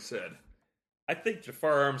tweak to what you said. I think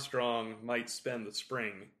Jafar Armstrong might spend the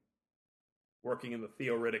spring working in the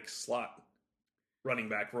Theo Riddick slot running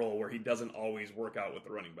back role where he doesn't always work out with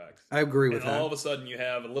the running backs. I agree with and that. All of a sudden you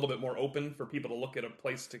have a little bit more open for people to look at a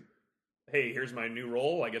place to, hey, here's my new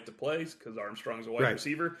role. I get to play because Armstrong's a wide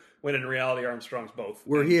receiver. When in reality, Armstrong's both.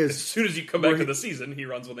 Where he is, as soon as you come back to the season, he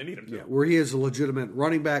runs when they need him to. Yeah, where he is a legitimate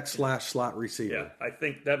running back / slot receiver. Yeah, I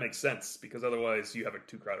think that makes sense because otherwise you have it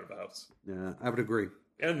too crowded of a house. Yeah, I would agree.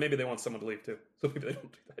 And maybe they want someone to leave too. So maybe they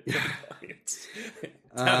don't do that. Yeah. It's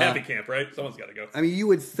not happy camp, right? Someone's got to go. I mean, you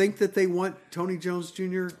would think that they want Tony Jones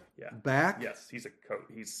Jr. back. Yes, he's a coach.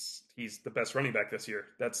 He's the best running back this year.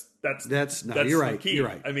 That's you're right. Key. You're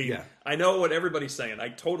right. I mean, I know what everybody's saying. I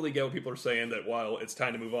totally get what people are saying that while it's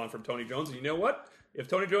time to move on from Tony Jones, and you know what? If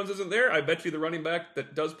Tony Jones isn't there, I bet you the running back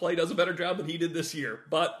that does play does a better job than he did this year.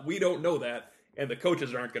 But we don't know that, and the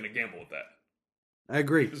coaches aren't going to gamble with that. I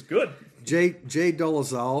agree. It's good. Jay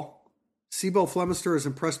Dolezal, Sibo Flemister has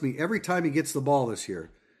impressed me every time he gets the ball this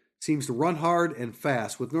year. Seems to run hard and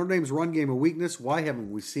fast. With Notre Dame's run game a weakness, why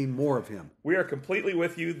haven't we seen more of him? We are completely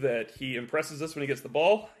with you that he impresses us when he gets the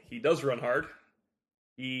ball. He does run hard.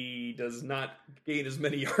 He does not gain as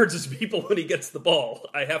many yards as people when he gets the ball.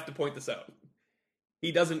 I have to point this out.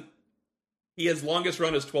 His longest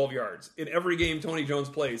run is 12 yards. In every game Tony Jones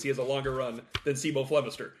plays, he has a longer run than Sibo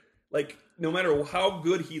Flemister. Like, no matter how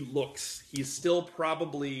good he looks, he's still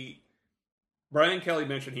probably... Brian Kelly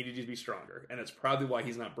mentioned he needed to be stronger, and it's probably why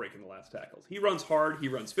he's not breaking the last tackles. He runs hard, he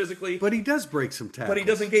runs physically. But he does break some tackles. But he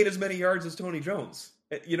doesn't gain as many yards as Tony Jones.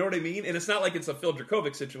 You know what I mean? And it's not like it's a Phil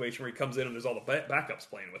Dracovic situation where he comes in and there's all the backups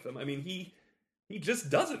playing with him. I mean, he just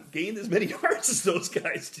doesn't gain as many yards as those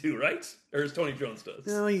guys do, right? Or as Tony Jones does.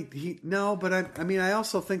 No, but I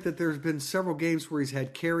also think that there's been several games where he's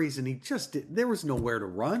had carries and there was nowhere to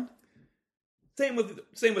run. Same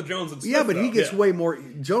with Jones and Smith. Yeah, but he gets way more.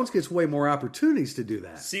 Jones gets way more opportunities to do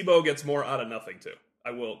that. Sibo gets more out of nothing too.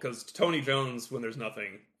 I will, because Tony Jones, when there's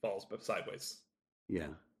nothing, falls sideways. Yeah,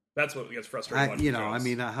 that's what gets frustrating. I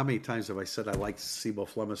mean, how many times have I said I like Sibo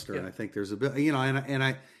Flemister, and I think there's a bit,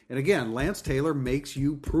 and again, Lance Taylor makes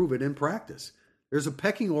you prove it in practice. There's a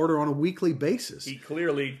pecking order on a weekly basis. He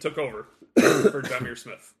clearly took over for Jameer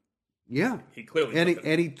Smith. Yeah, he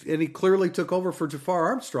clearly he clearly took over for Jafar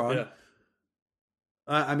Armstrong. Yeah.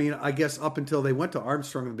 I mean, I guess up until they went to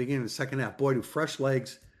Armstrong in the beginning of the second half, boy, do fresh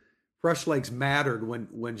legs mattered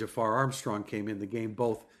when Jafar Armstrong came in the game,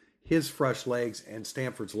 both his fresh legs and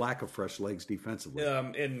Stanford's lack of fresh legs defensively.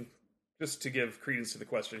 And just to give credence to the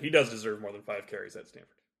question, he does deserve more than 5 carries at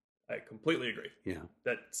Stanford. I completely agree. Yeah.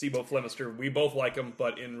 That Sibo Flemister, we both like him,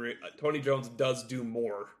 but Tony Jones does do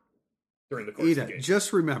more during the course of the game.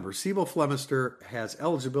 Just remember, Sibo Flemister has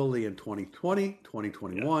eligibility in 2020,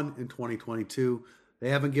 2021, and 2022. They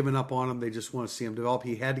haven't given up on him. They just want to see him develop.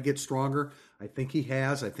 He had to get stronger. I think he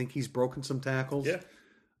has. I think he's broken some tackles. Yeah.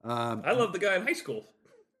 I love the guy in high school.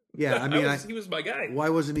 Yeah, I mean, he was my guy. Why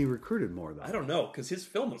wasn't he recruited more, though? I don't know, because his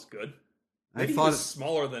film was good. Maybe he was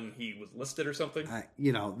smaller than he was listed or something.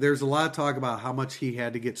 There's a lot of talk about how much he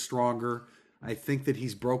had to get stronger. I think that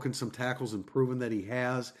he's broken some tackles and proven that he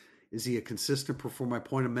has. Is he a consistent performer? My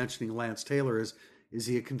point of mentioning Lance Taylor is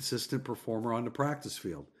he a consistent performer on the practice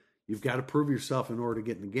field? You've got to prove yourself in order to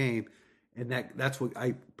get in the game. And that's what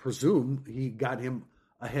I presume he got him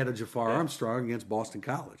ahead of Jafar Armstrong against Boston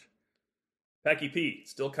College. Packy P,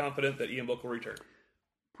 still confident that Ian Book will return?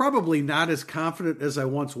 Probably not as confident as I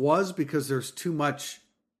once was because there's too much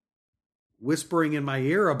whispering in my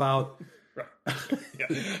ear about...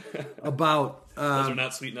 about... Those are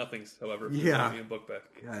not sweet nothings, however. Yeah. Ian Book back.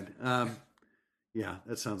 God. Yeah,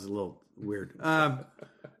 that sounds a little weird.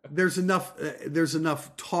 There's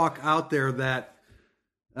enough talk out there that,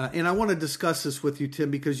 and I want to discuss this with you,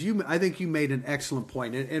 Tim, because I think you made an excellent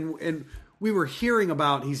point, and we were hearing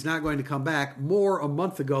about he's not going to come back more a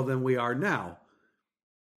month ago than we are now,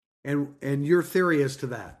 and your theory as to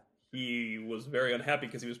that. He was very unhappy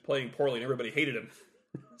because he was playing poorly and everybody hated him,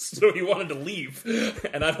 so he wanted to leave,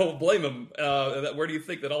 and I don't blame him. Where do you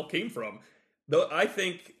think that all came from? Though I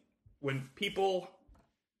think. When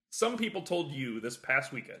some people told you this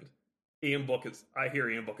past weekend, I hear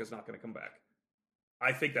Ian Book is not going to come back.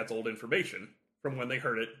 I think that's old information from when they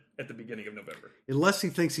heard it at the beginning of November. Unless he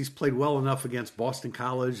thinks he's played well enough against Boston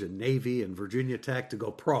College and Navy and Virginia Tech to go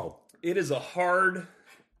pro. It is a hard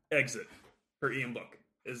exit for Ian Book.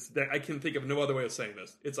 I can think of no other way of saying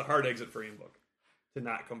this. It's a hard exit for Ian Book to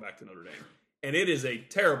not come back to Notre Dame. And it is a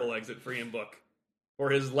terrible exit for Ian Book. For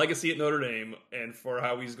his legacy at Notre Dame and for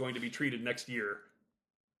how he's going to be treated next year.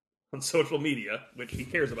 on social media, which he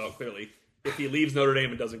cares about clearly, if he leaves Notre Dame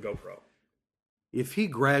and doesn't go pro. If he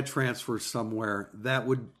grad transfers somewhere,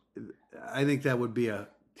 I think that would be a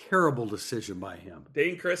terrible decision by him.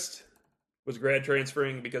 Dane Christ was grad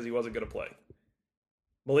transferring because he wasn't going to play.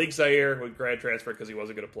 Malik Zaire would grad transfer because he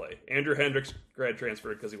wasn't going to play. Andrew Hendricks grad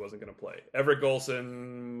transferred because he wasn't going to play. Everett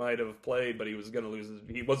Golson might have played, but he was going to lose.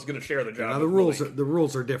 He wasn't going to share the job. Now the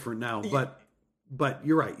rules are different now, but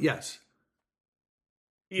you're right. Yes,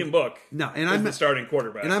 Ian Book. No, and I'm the starting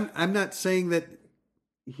quarterback. And I'm not saying that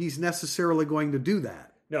he's necessarily going to do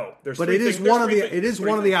that. No, but it is one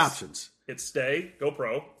of the options. It's stay, go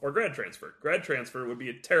pro, or grad transfer. Grad transfer would be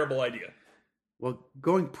a terrible idea. Well,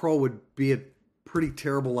 going pro would be a pretty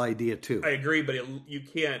terrible idea too. I agree, but you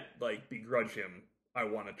can't begrudge him. I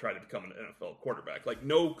want to try to become an NFL quarterback.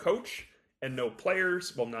 No coach and no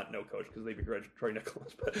players. Well, not no coach because they begrudge Troy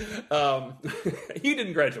Nicholas. But he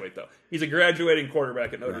didn't graduate though. He's a graduating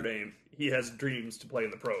quarterback at Notre Dame. He has dreams to play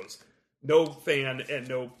in the pros. No fan and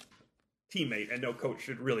no teammate and no coach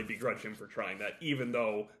should really begrudge him for trying that, even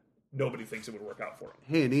though nobody thinks it would work out for him.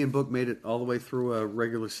 Hey, and Ian Book made it all the way through a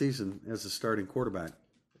regular season as a starting quarterback.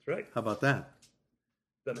 That's right. How about that?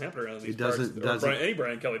 Doesn't happen around these parts. Any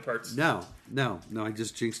Brian Kelly parts. No. I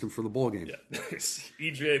just jinxed him for the bowl game. Yeah.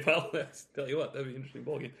 EJ, well, tell you what, that'd be an interesting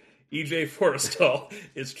bowl game. EJ Forrestal,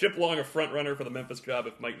 is Chip Long a front runner for the Memphis job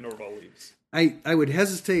if Mike Norvell leaves? I would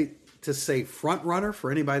hesitate to say front runner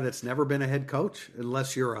for anybody that's never been a head coach,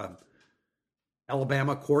 unless you're a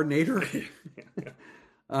Alabama coordinator.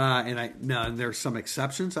 And there's some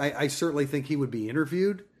exceptions. I certainly think he would be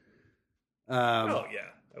interviewed. I would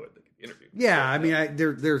think he'd be interviewed. Yeah, I mean,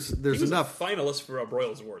 there's enough. A finalist for a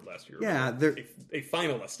Broyles Award last year. Yeah, a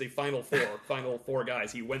finalist, a final four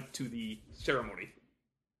guys. He went to the ceremony.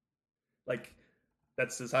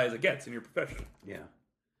 That's as high as it gets in your profession. Yeah,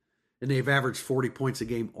 and they've averaged 40 points a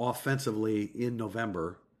game offensively in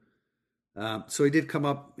November. So he did come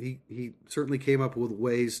up. He certainly came up with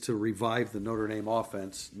ways to revive the Notre Dame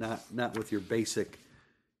offense, not with your basic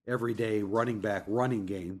everyday running back running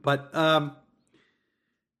game. But I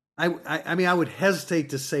mean, I would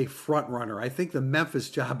hesitate to say front runner. I think the Memphis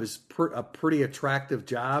job is a pretty attractive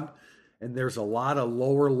job, and there's a lot of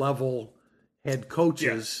lower level head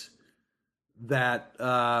coaches that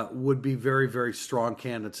would be very, very strong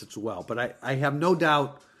candidates as well. But I have no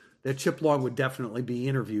doubt that Chip Long would definitely be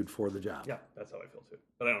interviewed for the job. Yeah, that's how I feel too.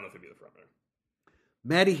 But I don't know if he'd be the front runner.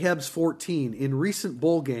 Matty Hebbs 14. In recent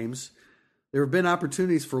bowl games, there have been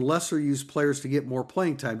opportunities for lesser used players to get more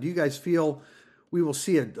playing time. Do you guys feel we will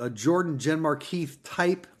see a Jordan Genmarkeith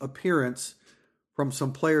type appearance from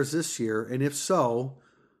some players this year? And if so,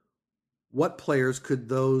 what players could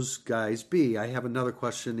those guys be? I have another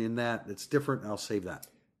question in that's different. I'll save that.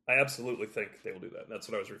 I absolutely think they will do that. That's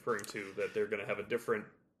what I was referring to, that they're going to have a different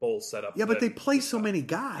bowl setup. Yeah, but they play so many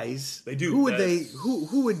guys. They do. Who would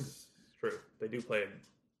True. They do play.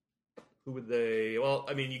 Who would they? Well,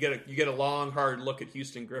 I mean, you get a long, hard look at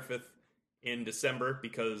Houston Griffith in December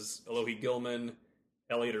because Alohi Gilman,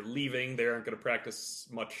 Elliott are leaving. They aren't going to practice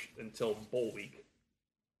much until bowl week.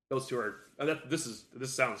 Those two are. This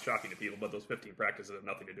sounds shocking to people, but those 15 practices have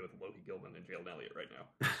nothing to do with Alohi Gilman and Jalen Elliott right now.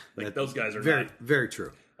 Those guys are very, very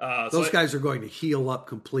true. Those guys are going to heal up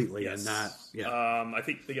completely and not. Yeah. I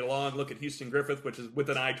think they get a long look at Houston Griffith, which is with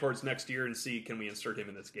an eye towards next year, and see can we insert him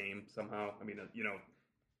in this game somehow. I mean,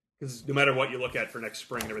 because no matter what you look at for next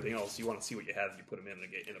spring and everything else, you want to see what you have and you put him in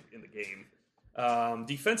the game.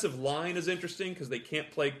 Defensive line is interesting because they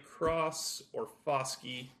can't play Cross or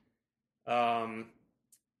Foskey.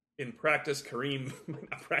 In practice, Kareem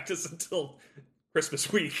might not practice until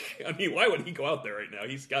Christmas week. I mean, why would he go out there right now?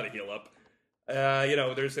 He's got to heal up.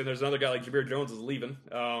 There's another guy like Jameer Jones is leaving.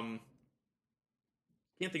 Can't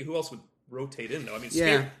think of who else would rotate in though. I mean,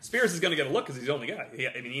 Spears is going to get a look because he's the only guy. He's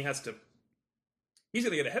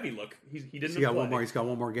going to get a heavy look. He didn't. He's got one more. He's got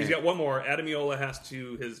one more game. He's got one more. Adamiola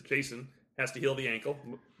Jason has to heal the ankle.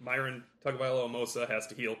 Myron Tagovailoa-Amosa has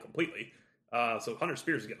to heal completely. So Hunter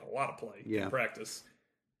Spears is getting a lot of play in practice.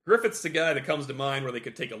 Griffith's the guy that comes to mind where they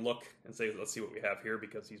could take a look and say, let's see what we have here,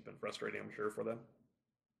 because he's been frustrating, I'm sure, for them.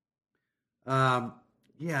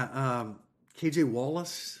 KJ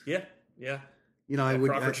Wallace. Yeah.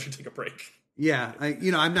 I should take a break. Yeah,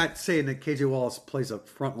 I'm not saying that KJ Wallace plays a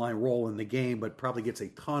frontline role in the game, but probably gets a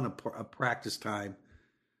ton of practice time.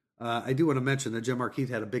 I do want to mention that Genmarkeith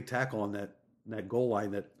had a big tackle on that goal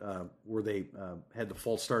line where they had the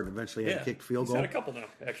false start and eventually had a kicked field goal. He's had a couple now,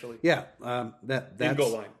 actually. Yeah, that's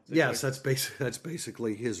goal line. Yes, that's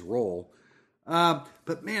basically his role.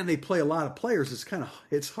 But man, they play a lot of players.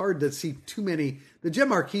 It's hard to see too many. The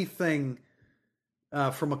Genmarkeith thing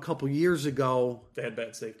from a couple years ago. They had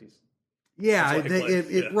bad safeties. Yeah, That's why he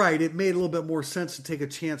plays. right. It made a little bit more sense to take a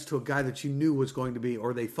chance to a guy that you knew was going to be,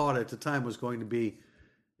 or they thought at the time was going to be,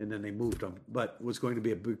 and then they moved him, but was going to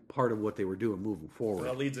be a big part of what they were doing moving forward. So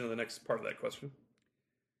that leads into the next part of that question.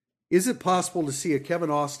 Is it possible to see a Kevin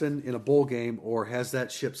Austin in a bowl game, or has that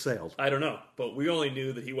ship sailed? I don't know, but we only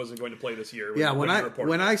knew that he wasn't going to play this year.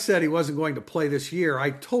 When I said he wasn't going to play this year,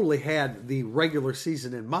 I totally had the regular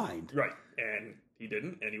season in mind. Right, and he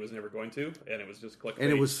didn't, and he was never going to, and it was just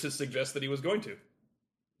clickbait to suggest that he was going to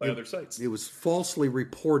by other sites. It was falsely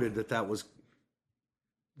reported that was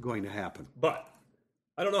going to happen. But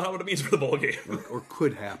I don't know what it means for the bowl game. or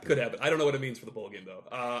could happen. Could happen. I don't know what it means for the bowl game, though.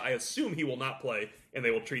 I assume he will not play, and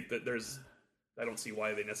they will treat that I don't see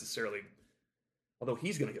why they necessarily... Although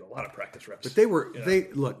he's going to get a lot of practice reps. But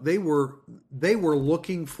they were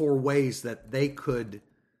looking for ways that they could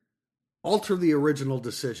alter the original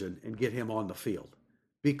decision and get him on the field,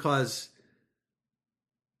 because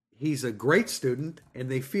he's a great student and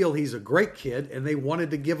they feel he's a great kid and they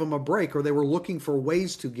wanted to give him a break, or they were looking for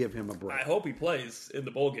ways to give him a break. I hope he plays in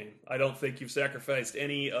the bowl game. I don't think you've sacrificed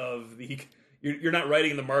any of the... You're not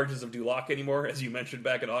writing the margins of Duloc anymore, as you mentioned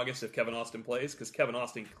back in August, if Kevin Austin plays, because Kevin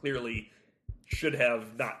Austin clearly should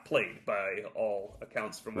have not played by all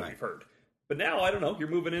accounts from what we've heard. But now, I don't know, you're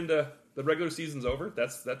moving into the regular season's over.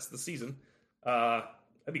 That's the season. That'd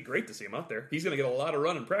be great to see him out there. He's going to get a lot of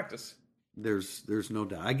run in practice. There's no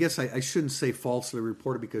doubt. I guess I shouldn't say falsely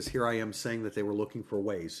reported, because here I am saying that they were looking for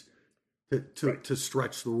ways to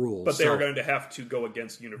stretch the rules. But they were going to have to go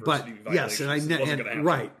against university violations. Yes,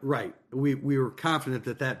 right. We were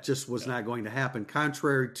confident that just was not going to happen,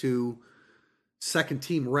 contrary to second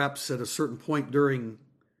team reps at a certain point during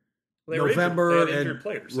November. They had injured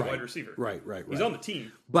players, the wide receiver. Right. He's on the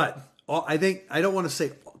team. But I think, I don't want to say,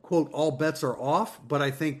 quote, all bets are off, but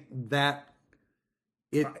I think that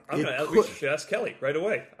we should ask Kelly right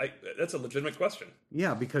away. That's a legitimate question.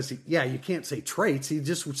 Yeah, because you can't say traits. He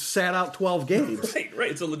just sat out 12 games.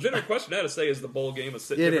 Right. It's a legitimate question now to say, is the bowl game a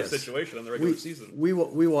different situation than the regular season? We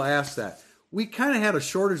will ask that. We kind of had a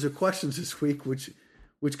shortage of questions this week, which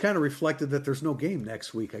kind of reflected that there's no game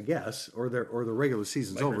next week, I guess, or the regular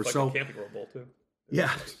season's over. So Camping World Bowl too.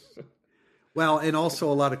 Yeah. Well, and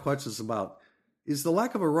also a lot of questions about, is the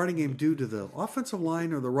lack of a running game due to the offensive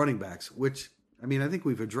line or the running backs? Which, I mean, I think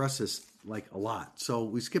we've addressed this a lot. So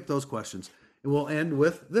we skip those questions. And we'll end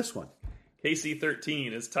with this one.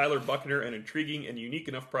 KC13, is Tyler Buckner an intriguing and unique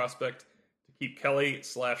enough prospect to keep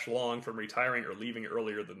Kelly/Long from retiring or leaving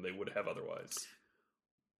earlier than they would have otherwise?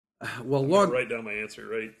 Well, Long. Write down my answer,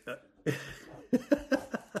 right?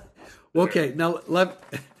 Okay, now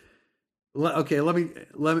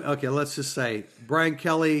let's just say Brian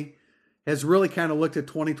Kelly has really kind of looked at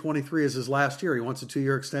 2023 as his last year. He wants a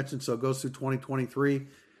 2-year extension, so it goes through 2023,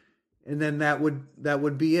 and then that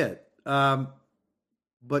would be it.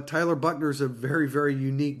 But Tyler Buckner's a very, very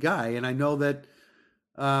unique guy, and I know that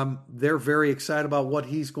they're very excited about what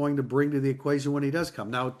he's going to bring to the equation when he does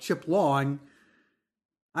come. Now, Chip Long,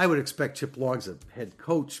 I would expect Chip Long's a head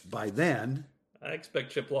coach by then. I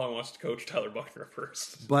expect Chip Long wants to coach Tyler Buckner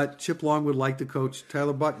first. But Chip Long would like to coach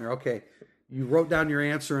Tyler Buckner. Okay, you wrote down your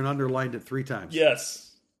answer and underlined it 3 times.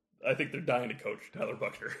 Yes. I think they're dying to coach Tyler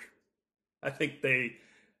Buckner. I think they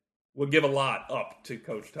would give a lot up to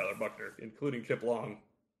coach Tyler Buckner, including Chip Long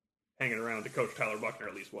hanging around to coach Tyler Buckner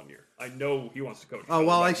at least 1 year. I know he wants to coach Tyler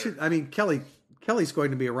Buckner. Kelly's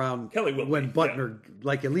going to be around when Buckner,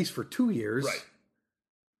 at least for 2 years. Right.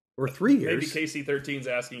 Or 3 years. Maybe KC13's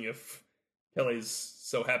asking if Kelly's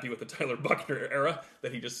so happy with the Tyler Buckner era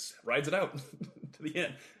that he just rides it out to the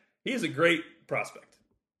end. He is a great prospect.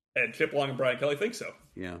 And Chip Long and Brian Kelly think so.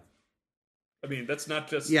 Yeah. I mean, that's not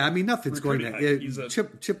just... Yeah, I mean, nothing's going to...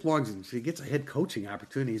 Chip Long, if he gets a head coaching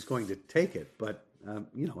opportunity, he's going to take it. But,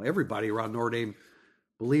 everybody around Notre Dame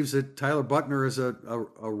believes that Tyler Buckner is a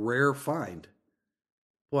rare find.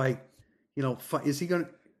 Boy, is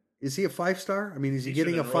he a 5-star? I mean, is he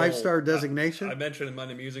getting a 5-star designation? I mentioned in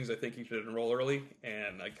Monday Musings, I think he should enroll early,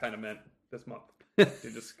 and I kind of meant this month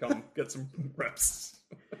to just come get some reps.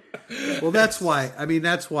 Well, that's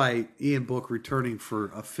why Ian Book returning for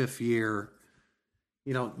a 5th year,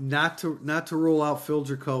 not to rule out Phil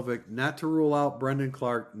Dracovic, not to rule out Brendan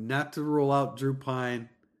Clark, not to rule out Drew Pine.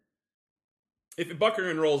 If Buckner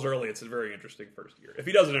enrolls early, it's a very interesting first year. If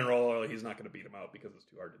he doesn't enroll early, he's not going to beat him out because it's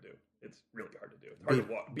too hard to do. It's really hard to do. It's hard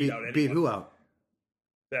to beat out anyone. Beat who out?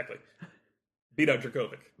 Exactly. Beat out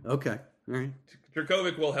Dracovic. Okay. All right.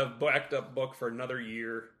 Dracovic will have backed up Book for another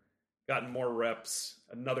year, gotten more reps,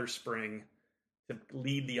 another spring to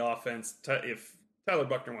lead the offense. If Tyler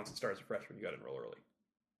Buckner wants to start as a freshman, you got to enroll early.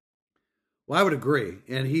 Well, I would agree.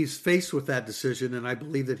 And he's faced with that decision, and I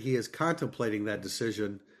believe that he is contemplating that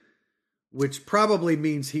decision, which probably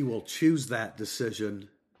means he will choose that decision.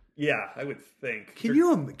 Yeah, I would think. Can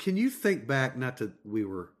you think back, not that we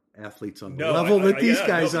were athletes on the level that these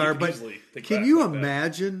guys are, but can you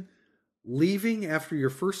imagine leaving after your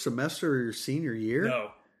first semester or your senior year?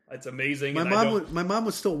 No, it's amazing. My mom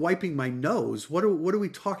was still wiping my nose. What are we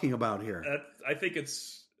talking about here? I think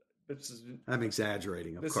I'm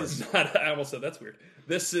exaggerating, of course. This is not. I almost said that's weird.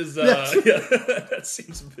 This is. That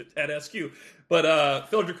seems a bit at SQ. But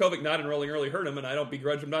Phil Dracovic not enrolling early hurt him, and I don't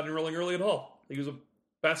begrudge him not enrolling early at all. He was a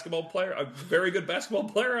basketball player, a very good basketball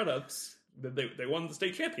player on us. They won the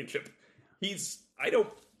state championship.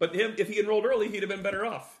 But if he enrolled early, he'd have been better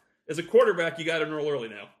off. As a quarterback, you got to enroll early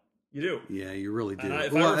now. You do. Yeah, you really do. And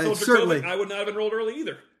if I were Phil Dracovic, I would not have enrolled early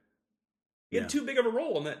either. He had too big of a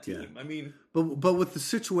role on that team. Yeah. I mean, but with the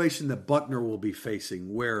situation that Buckner will be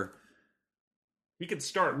facing, where he could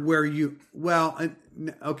start,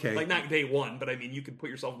 okay, like not day one, but I mean, you could put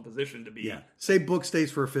yourself in position to be. Yeah. Say Book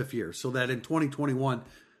stays for a 5th year, so that in 2021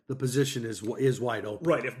 the position is wide open.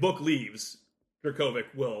 Right. If Book leaves,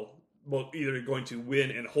 Dracovic will either going to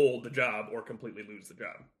win and hold the job or completely lose the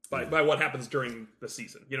job by what happens during the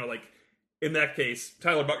season. Like. In that case,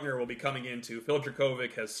 Tyler Buckner will be coming into Phil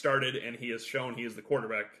Dracovic has started, and he has shown he is the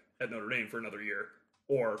quarterback at Notre Dame for another year,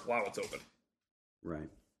 or while it's open. Right.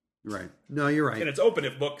 No, you're right. And it's open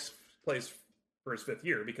if Books plays for his 5th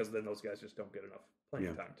year, because then those guys just don't get enough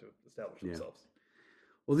playing time to establish themselves.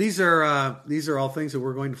 Well, these are all things that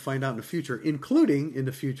we're going to find out in the future, including in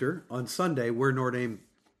the future on Sunday, where Notre Dame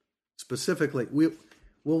specifically.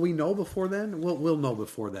 Will we know before then? We'll know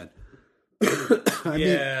before then.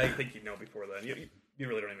 I think you know before then. You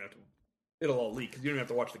really don't even have to. It'll all leak because you don't even have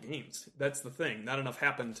to watch the games. That's the thing. Not enough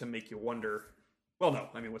happened to make you wonder. Well, no.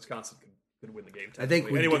 I mean, Wisconsin could win the game. I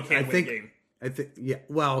think anyone can win the game. I think. Yeah.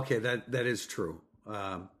 Well, okay. That is true.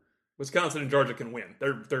 Wisconsin and Georgia can win.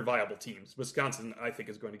 They're viable teams. Wisconsin, I think,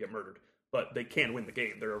 is going to get murdered, but they can win the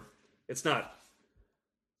game. It's not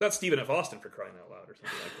Stephen F. Austin, for crying out loud, or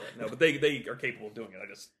something like that. No, but they are capable of doing it. I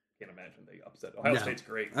just can't imagine they upset. Ohio State's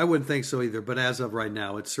great. I wouldn't think so either, but as of right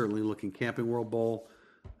now, it's certainly looking Camping World Bowl.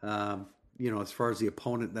 As far as the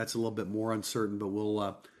opponent, that's a little bit more uncertain, but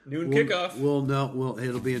noon kickoff. We'll know.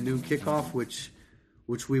 It'll be a noon kickoff, which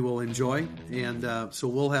we will enjoy, and so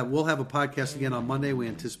we'll have a podcast again on Monday. We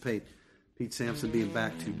anticipate Pete Sampson being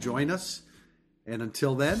back to join us, and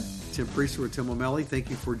until then, Tim Priester with Tim O'Malley. Thank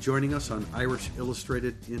you for joining us on Irish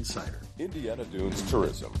Illustrated Insider. Indiana Dunes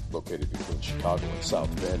Tourism, located between Chicago and South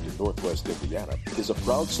Bend in northwest Indiana, is a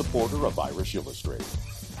proud supporter of Irish Illustrated.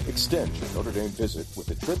 Extend your Notre Dame visit with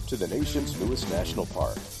a trip to the nation's newest national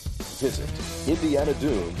park. Visit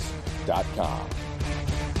IndianaDunes.com.